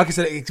don't know. Like I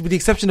said, with the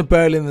exception of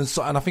Berlin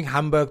and I think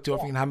Hamburg too. I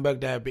think in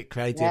Hamburg they're a bit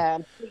creative. Yeah,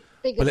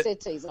 bigger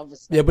cities,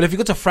 obviously. Yeah, but if you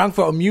go to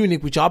Frankfurt or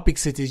Munich, which are big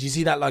cities, you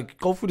see that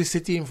go through the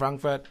city in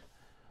Frankfurt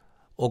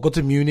or go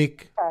to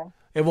Munich. Okay.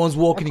 Everyone's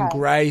walking in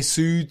grey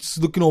suits,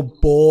 looking all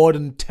bored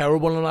and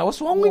terrible. And I'm like,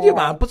 what's wrong with you,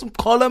 man? Put some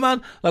colour,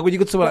 man. Like when you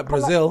go to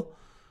Brazil.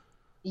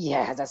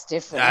 Yeah, that's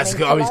different. It's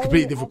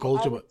completely different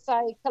culture. I would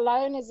say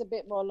Cologne is a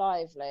bit more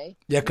lively.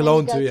 Yeah,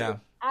 Cologne too, yeah.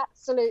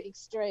 Absolute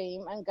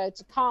extreme and go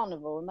to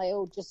Carnival and they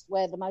all just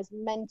wear the most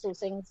mental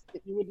things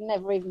that you would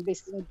never even be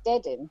seen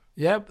dead in.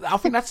 Yeah, I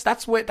think that's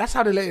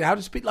how they let it out.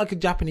 It's a bit like a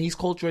Japanese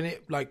culture in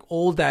it. Like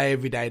all day,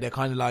 every day, they're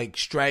kind of like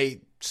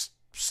straight,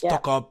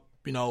 stuck up,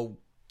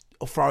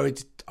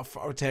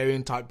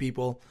 authoritarian type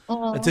people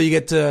until you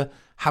get to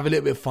have a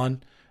little bit of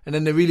fun. And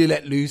then they really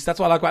let loose. That's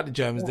what I like about the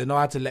Germans. They know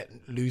how to let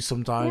loose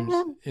sometimes,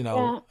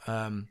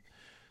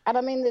 And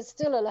I mean, there's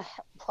still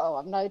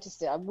I've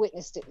noticed it. I've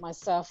witnessed it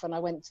myself when I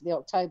went to the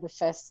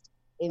Oktoberfest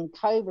in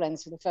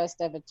Koblenz for the first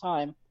ever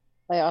time.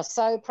 They are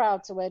so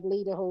proud to wear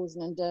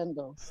lederhosen and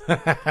dirndls.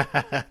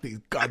 These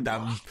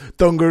goddamn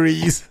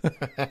dungarees.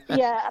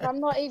 Yeah, and I'm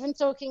not even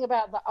talking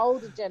about the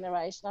older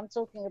generation. I'm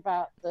talking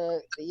about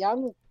the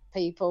young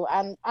people.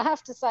 And I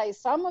have to say,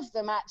 some of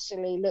them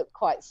actually look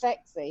quite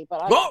sexy,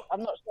 but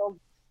I'm not sure.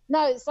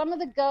 No, some of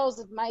the girls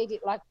had made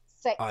it like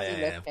sexy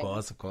looking.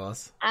 Of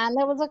course. And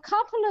there was a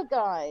couple of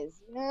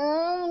guys.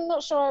 I'm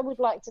not sure I would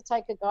like to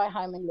take a guy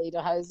home in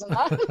lederhosen.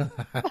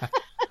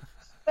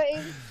 But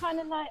it was kind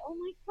of like, oh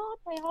my God,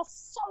 they are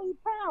so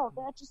proud.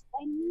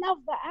 They love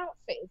that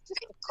outfit. It's just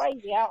a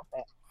crazy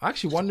outfit. I'm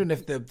actually wondering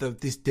if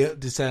this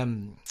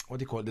what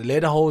do you call it? The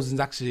lederhosen is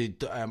actually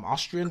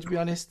Austrian, to be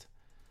honest.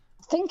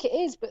 I think it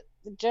is, but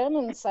the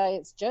Germans say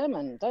it's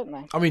German, don't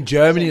they? I mean,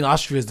 Germany and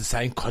Austria is the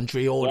same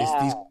country. These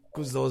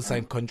all the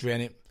same country,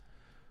 ain't it?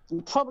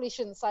 You probably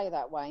shouldn't say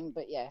that, Wayne,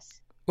 but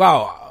yes.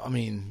 Well, I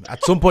mean,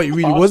 at some point, it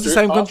really was the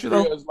same country,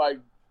 though.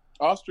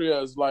 Austria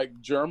is like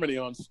Germany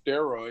on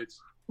steroids.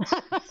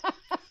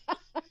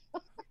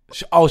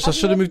 So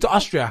should have moved to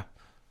Austria.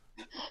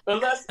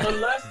 Unless,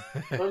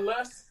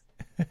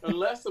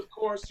 of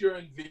course, you're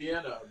in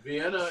Vienna.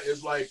 Vienna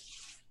is like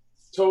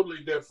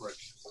totally different.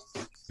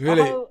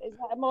 Really? Oh, is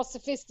that a more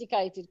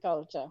sophisticated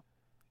culture?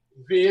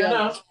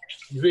 Vienna,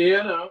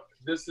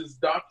 this is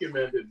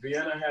documented.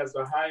 Vienna has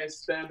the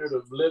highest standard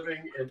of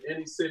living in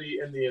any city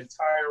in the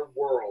entire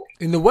world.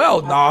 In the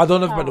world? No, I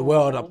don't know about the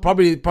world.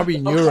 Probably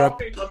in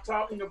Europe. I'm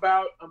talking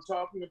about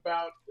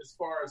as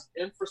far as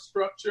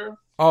infrastructure.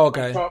 Oh,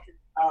 okay. I'm talking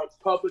about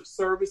public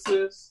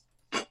services.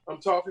 I'm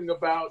talking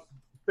about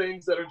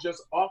things that are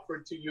just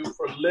offered to you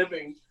for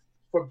living,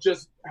 for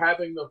just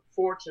having the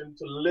fortune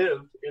to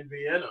live in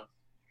Vienna.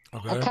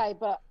 Okay,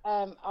 but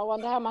I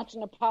wonder how much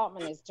an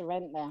apartment is to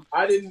rent there.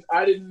 I didn't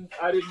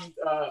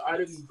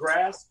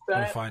grasp that.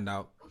 I'll find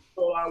out.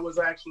 So I was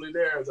actually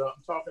there.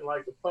 I'm talking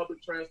like the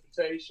public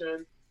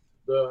transportation,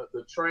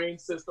 the train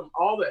system,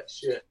 all that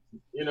shit.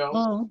 You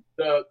know,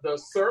 the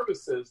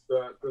services,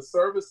 the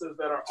services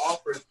that are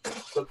offered,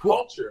 the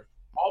culture,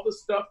 all the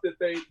stuff that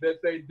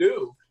they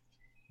do,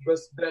 but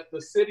that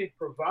the city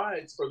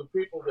provides for the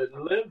people that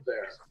live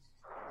there.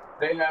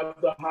 They have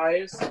the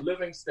highest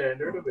living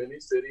standard of any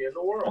city in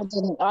the world.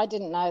 I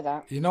didn't know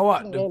that. You know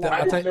what? I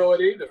didn't know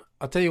it either.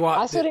 I'll tell you what.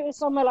 I thought it was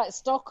somewhere like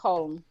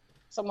Stockholm.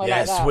 Somewhere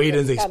like that. Yeah,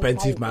 Sweden's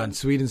expensive, man.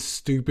 Sweden's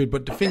stupid.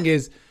 But the thing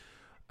is,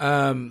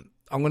 I'm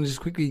going to just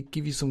quickly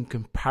give you some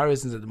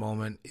comparisons at the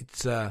moment.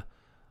 It's,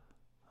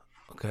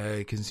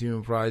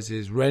 consumer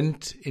prices.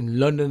 Rent in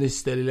London is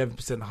still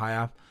 11%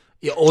 higher.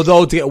 Yeah,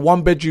 although to get a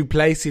one-bedroom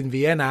place in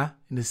Vienna,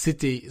 in the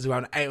city, is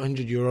around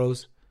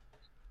 €800.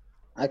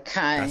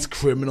 Okay. That's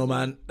criminal,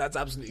 man. That's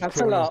absolutely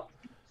criminal.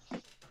 That's a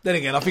lot. Then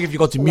again, I think if you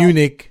go to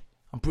Munich,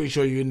 I'm pretty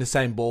sure you're in the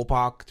same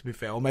ballpark, to be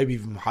fair. Or maybe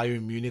even higher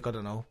in Munich, I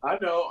don't know. I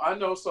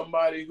know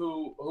somebody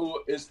who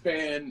is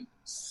paying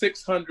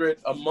 $600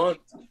 a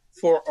month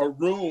for a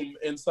room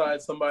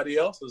inside somebody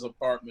else's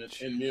apartment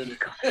in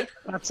Munich.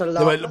 That's a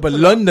lot. But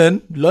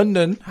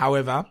London,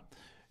 however,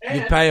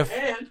 you pay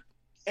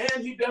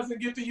and he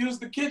doesn't get to use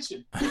the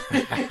kitchen.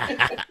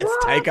 It's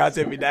takeouts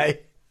every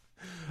day.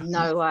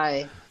 No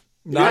way.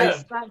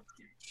 Nice. Yeah.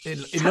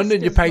 In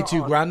London, you pay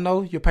 $2,000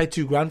 though. You pay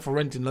 $2,000 for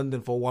rent in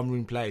London for a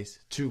one-room place.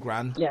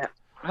 $2,000. Yeah,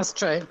 that's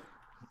true.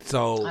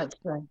 So that's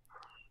true.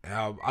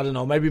 I don't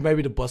know.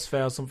 Maybe the bus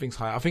fare or something's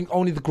higher. I think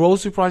only the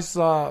grocery prices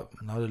are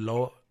they're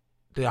lower.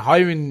 They're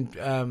higher in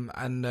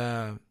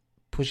and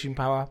purchasing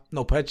power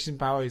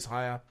is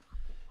higher.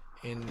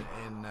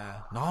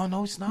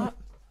 No, it's not.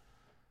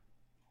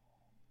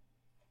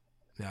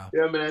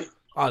 Yeah, man.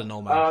 I don't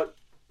know, man.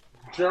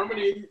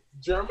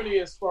 Germany,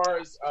 as far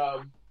as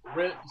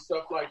rent and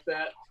stuff like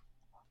that,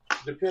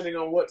 depending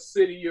on what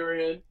city you're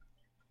in,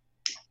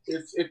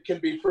 it can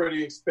be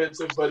pretty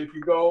expensive. But if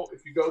you go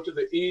to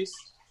the east,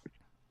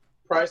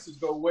 prices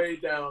go way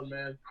down,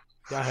 man.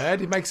 I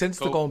heard it makes sense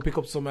to go and pick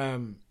up some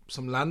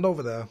land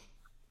over there.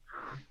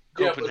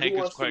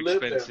 Copenhagen's quite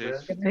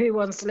expensive. Who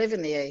wants to live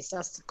in the east?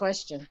 That's the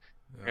question.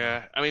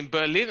 Yeah, I mean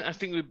Berlin. I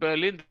think with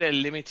Berlin they're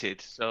limited,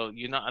 so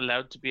you're not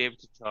allowed to be able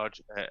to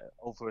charge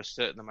over a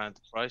certain amount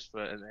of price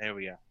for an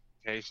area.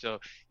 Okay, so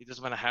it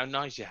doesn't matter how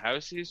nice your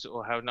house is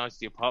or how nice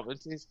the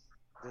apartment is.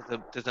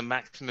 There's a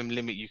maximum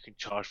limit you can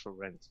charge for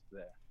rent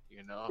there.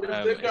 You know,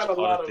 they've got a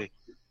lot of.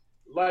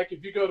 Like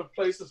if you go to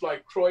places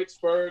like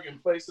Kreuzberg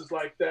and places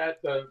like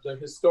that, the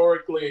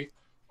historically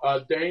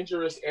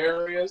dangerous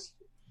areas,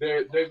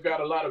 they've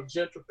got a lot of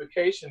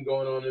gentrification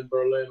going on in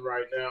Berlin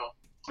right now.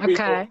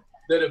 Okay.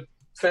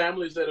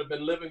 Families that have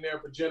been living there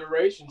for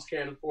generations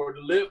can't afford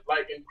to live.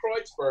 Like in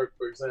Kreuzberg,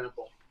 for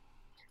example.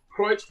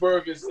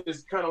 Kreuzberg is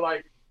kind of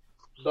like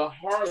the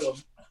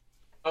Harlem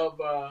of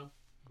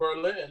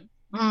Berlin.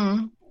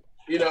 Mm.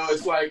 You know,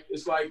 it's like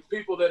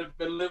people that have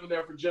been living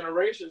there for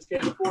generations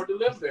can't afford to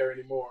live there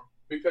anymore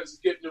because it's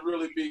getting to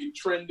really be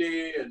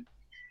trendy, and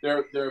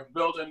they're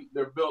building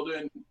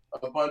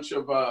a bunch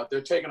of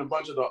they're taking a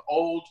bunch of the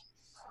old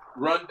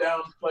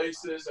rundown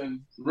places and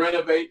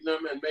renovating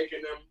them and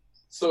making them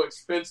so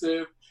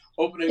expensive.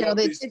 Opening up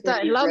they these did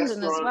that in London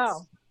restaurants. as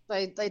well.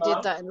 They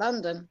did that in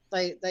London.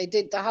 They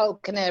did the whole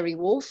Canary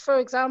Wharf, for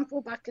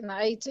example, back in the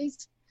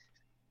 80s.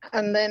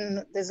 And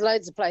then there's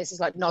loads of places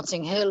like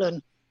Notting Hill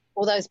and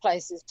all those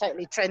places,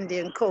 totally trendy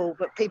and cool,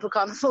 but people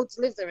can't afford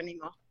to live there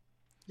anymore.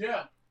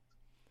 Yeah.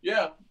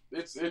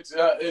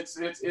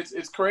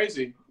 It's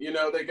crazy. You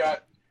know, they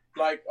got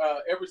like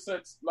ever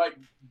since like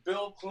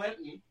Bill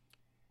Clinton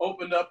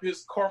opened up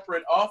his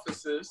corporate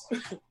offices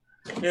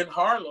in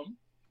Harlem,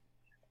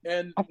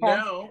 and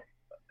now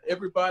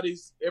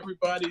everybody's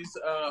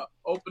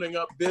opening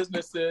up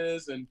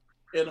businesses, and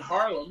in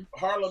Harlem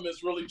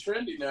is really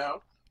trendy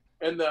now,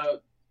 and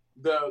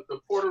the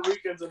Puerto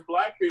Ricans and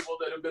black people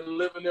that have been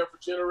living there for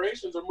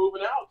generations are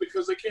moving out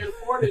because they can't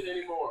afford it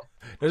anymore.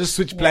 They just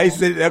switch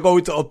places. They're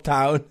going to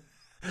uptown.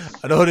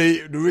 And all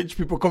the rich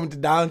people coming to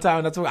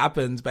downtown. That's what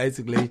happens,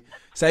 basically.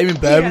 Same in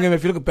Birmingham.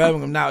 If you look at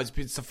Birmingham now, it's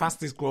the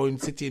fastest growing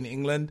city in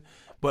England.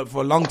 But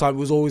for a long time, it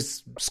was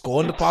always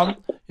scorned upon.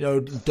 You know,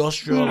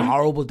 industrial,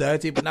 horrible,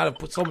 dirty. But now they've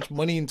put so much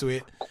money into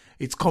it.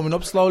 It's coming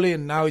up slowly.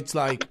 And now it's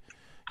like,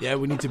 yeah,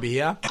 we need to be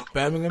here.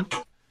 Birmingham.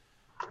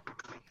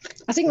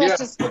 I think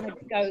that's just going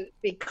to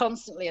be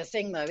constantly a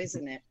thing, though,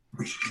 isn't it?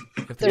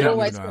 They're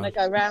always going to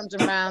go round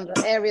and round.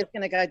 An area's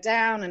going to go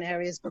down, and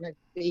area's going to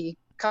be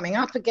coming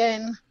up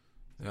again.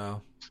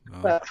 No.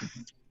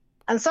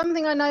 And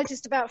something I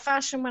noticed about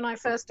fashion when I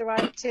first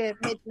arrived here,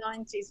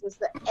 mid-90s, was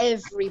that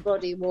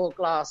everybody wore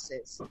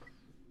glasses.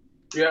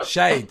 Yeah.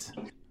 Shades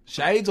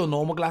or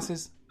normal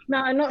glasses?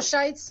 No, not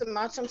shades so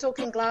much. I'm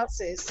talking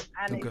glasses,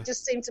 and it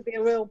just seemed to be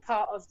a real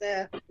part of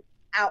their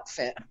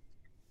outfit.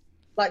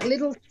 Like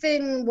little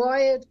thin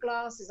wired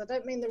glasses. I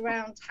don't mean the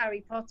round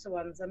Harry Potter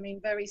ones. I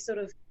mean very sort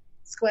of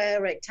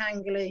square,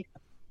 rectangular,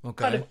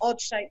 kind of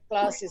odd-shaped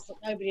glasses that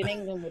nobody in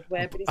England would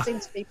wear, but it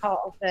seems to be part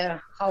of their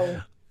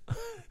whole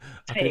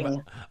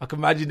thing. I can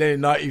imagine then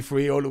in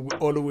 '93, all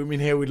the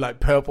women here with like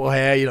purple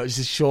hair, you know, just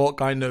a short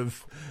kind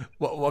of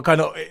what kind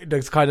of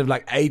that's kind of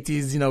like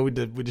 '80s, you know, with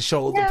the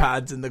shoulder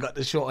pads, and they got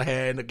the short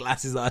hair and the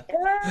glasses on.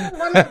 Yeah,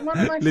 one of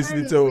my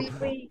listening friends, to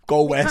we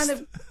Go West. kind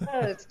of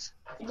served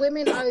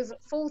women over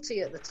 40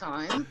 at the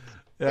time.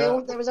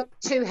 There was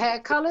two hair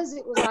colours.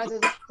 It was either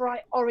the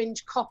bright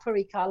orange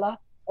coppery colour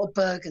or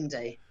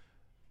burgundy,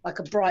 like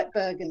a bright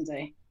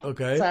burgundy.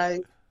 Okay.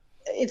 So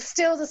it's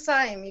still the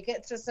same. You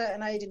get to a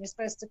certain age and you're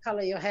supposed to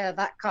colour your hair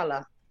that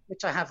colour,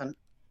 which I haven't,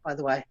 by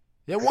the way.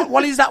 Yeah,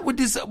 what is that with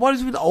this? What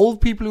is with old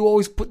people who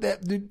always put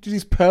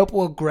this purple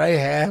or grey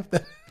hair?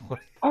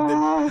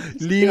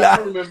 Lila. I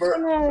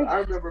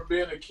remember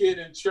being a kid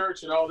in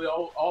church, and all the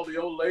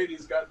old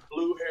ladies got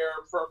blue hair,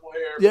 purple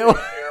hair, green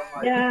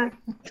hair.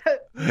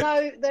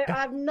 No, I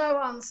have no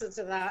answer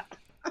to that.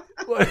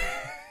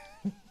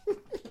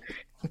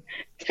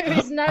 There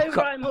is no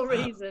rhyme or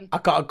reason. I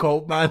can't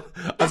cope, man.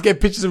 I was getting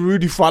pictures of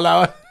Rudy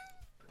Follower.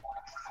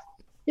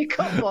 You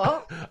got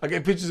what? I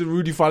get pictures of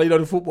Rudy Follower, you know,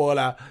 the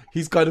footballer.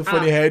 He's got a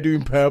funny hair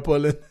doing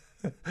purple and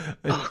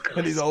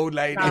his old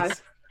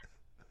ladies.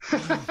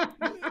 No.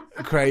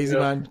 Crazy,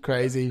 man.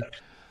 Crazy.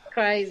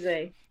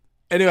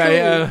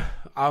 Anyway,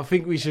 I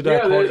think we should call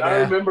it there.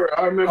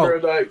 I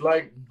remember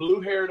like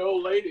blue-haired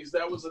old ladies.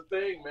 That was a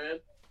thing, man.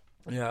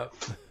 Yeah.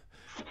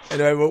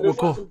 Anyway, we'll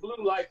call. It wasn't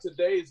blue like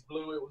today's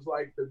blue. It was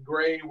like the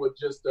gray with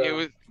just. It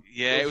was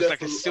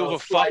like a silver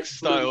fox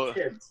style.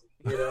 Tint,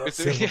 you know?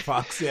 Silver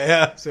fox,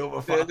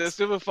 silver fox. The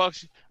silver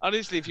fox.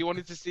 Honestly, if you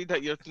wanted to see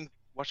that, you have to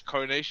watch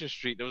Coronation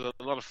Street. There was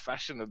a lot of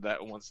fashion of that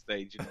on one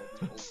stage. You know,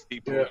 old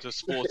people were just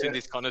sporting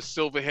this kind of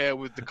silver hair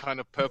with the kind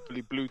of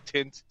purpley blue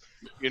tint.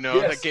 You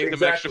know, that gave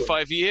them an extra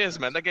 5 years,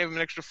 man. That gave them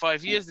an extra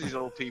 5 years. These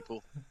old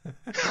people.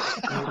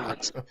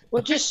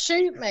 Well, just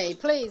shoot me,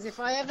 please. If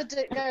I ever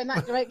go in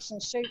that direction,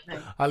 shoot me.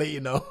 I'll let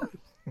you know.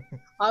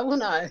 I will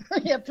know.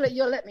 Yeah, please,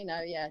 you'll let me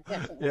know. Yeah,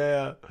 definitely.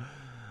 Yeah.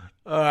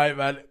 All right,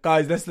 man.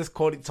 Guys, let's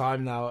call it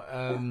time now.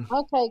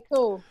 Okay,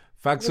 cool.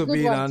 Thanks for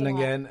being on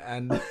again.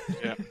 And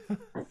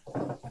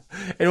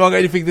anyone got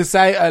anything to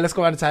say? Let's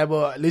go around the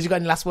table. Liz, you got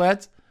any last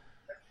words?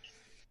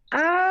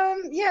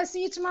 Yeah,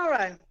 see you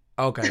tomorrow.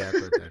 Okay, yeah,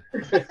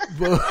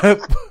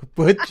 good.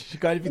 But you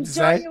got anything to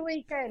say? Enjoy your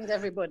weekend,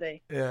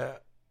 everybody. Yeah.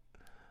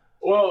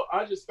 Well,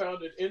 I just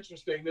found it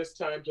interesting this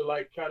time to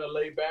like kind of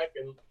lay back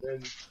and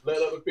let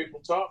other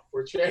people talk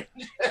for a change.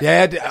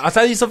 Yeah, I'll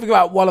tell you something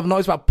about what I've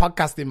noticed about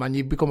podcasting, man.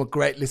 You become a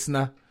great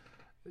listener.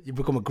 You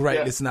become a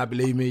great listener,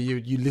 believe me.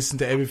 You listen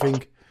to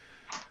everything.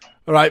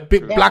 All right,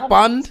 Black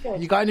Bond,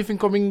 you got anything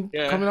coming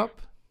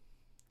up?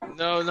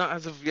 No, not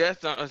as of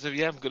yet. I'm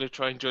going to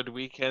try and enjoy the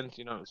weekend.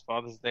 You know, it's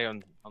Father's Day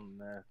on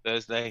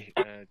Thursday,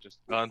 just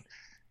gone.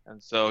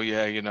 And so,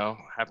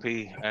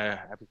 happy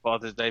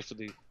Father's Day for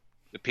the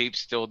peeps,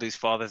 still these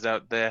fathers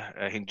out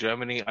there in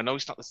Germany. I know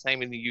it's not the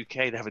same in the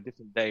UK. They have a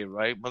different day,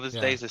 right? Mother's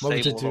Day is the same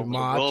all over the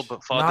world,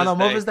 but Father's Day...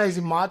 Mother's Day is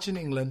in March in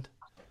England.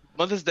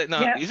 Mother's Day? No,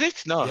 is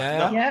it? No.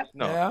 Yeah.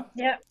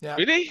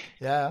 Really?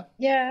 Yeah.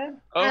 Yeah.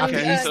 Oh,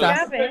 okay. That's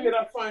the thing that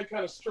I find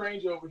kind of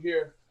strange over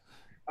here,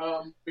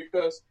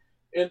 because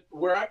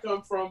where I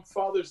come from,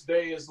 Father's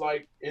Day is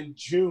like in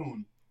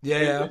June.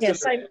 Yeah.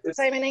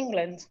 Same in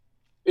England.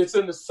 It's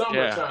in the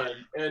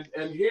summertime,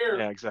 and here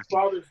exactly.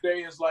 Father's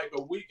Day is like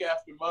a week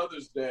after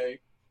Mother's Day.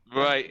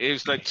 Right, it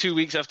was like 2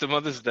 weeks after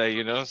Mother's Day,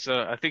 you know.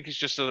 So I think it's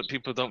just so that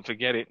people don't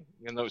forget it.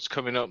 You know, it's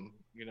coming up,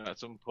 you know, at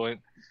some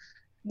point.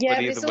 Yeah,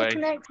 but it's all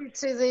connected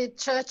to the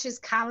church's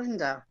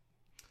calendar.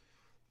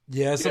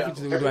 Yeah, something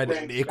to do with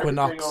the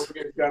equinox. Everything over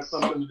here got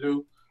something to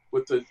do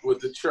with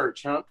the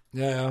church, huh?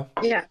 Yeah.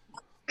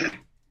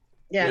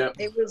 Yeah,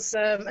 it was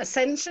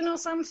Ascension or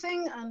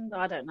something, and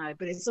I don't know,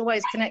 but it's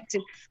always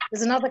connected.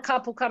 There's another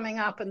couple coming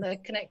up, and they're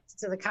connected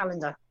to the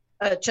calendar,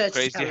 church.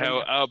 Crazy calendar.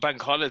 how our bank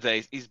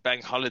holidays, these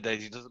bank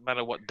holidays, it doesn't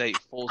matter what date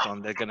it falls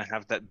on, they're going to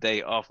have that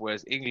day off,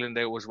 whereas England,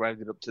 they always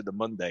round it up to the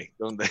Monday,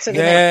 don't they?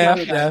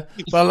 Yeah.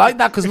 But I like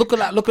that, because look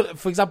at,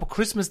 for example,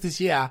 Christmas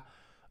this year,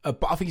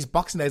 I think it's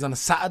Boxing Day is on a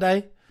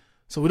Saturday,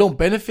 so we don't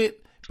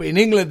benefit. But in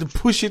England, they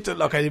push it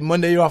to, okay,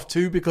 Monday you're off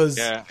too, because,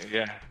 you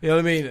know what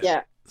I mean?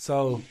 Yeah.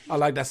 So I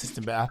like that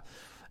system better.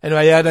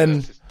 Anyway,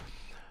 then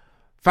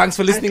thanks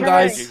for listening,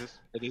 guys.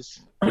 It is.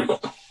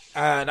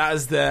 That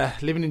is the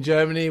Living in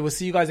Germany. We'll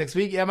see you guys next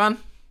week, man?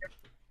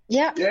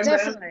 Yeah,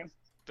 definitely.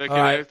 All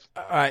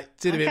right.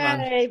 See you in a bit, man.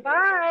 Okay,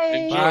 bye.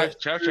 Enjoy. Bye.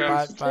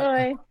 Ciao.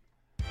 Bye.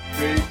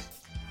 Peace.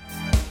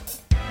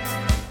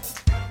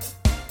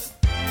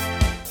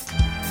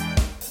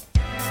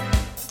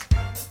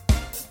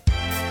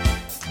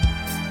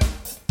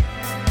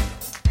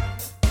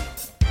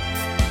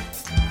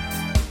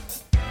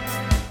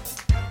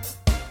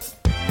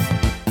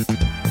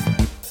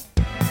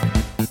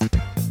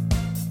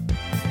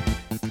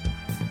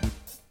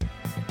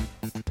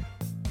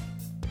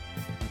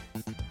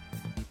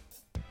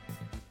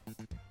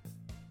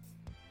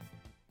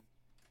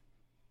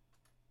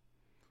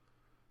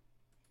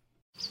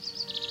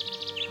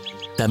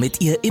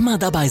 Damit ihr immer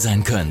dabei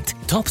sein könnt,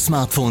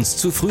 Top-Smartphones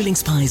zu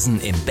Frühlingspreisen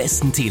im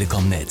besten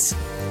Telekom-Netz.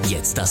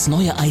 Jetzt das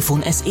neue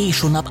iPhone SE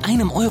schon ab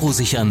 €1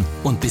 sichern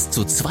und bis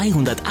zu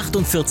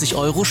 248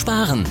 €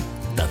 sparen.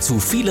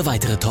 Dazu viele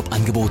weitere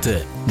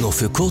Top-Angebote, nur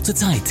für kurze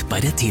Zeit bei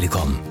der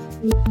Telekom.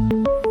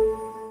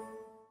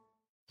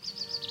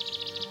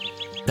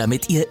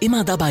 Damit ihr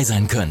immer dabei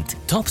sein könnt,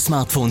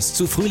 Top-Smartphones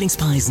zu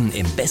Frühlingspreisen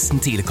im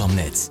besten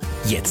Telekom-Netz.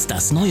 Jetzt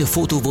das neue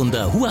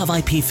Fotowunder Huawei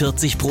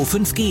P40 Pro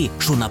 5G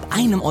schon ab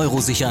 €1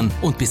 sichern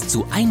und bis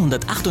zu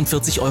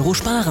 148 €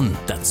 sparen.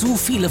 Dazu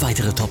viele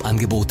weitere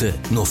Top-Angebote,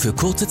 nur für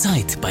kurze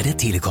Zeit bei der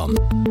Telekom.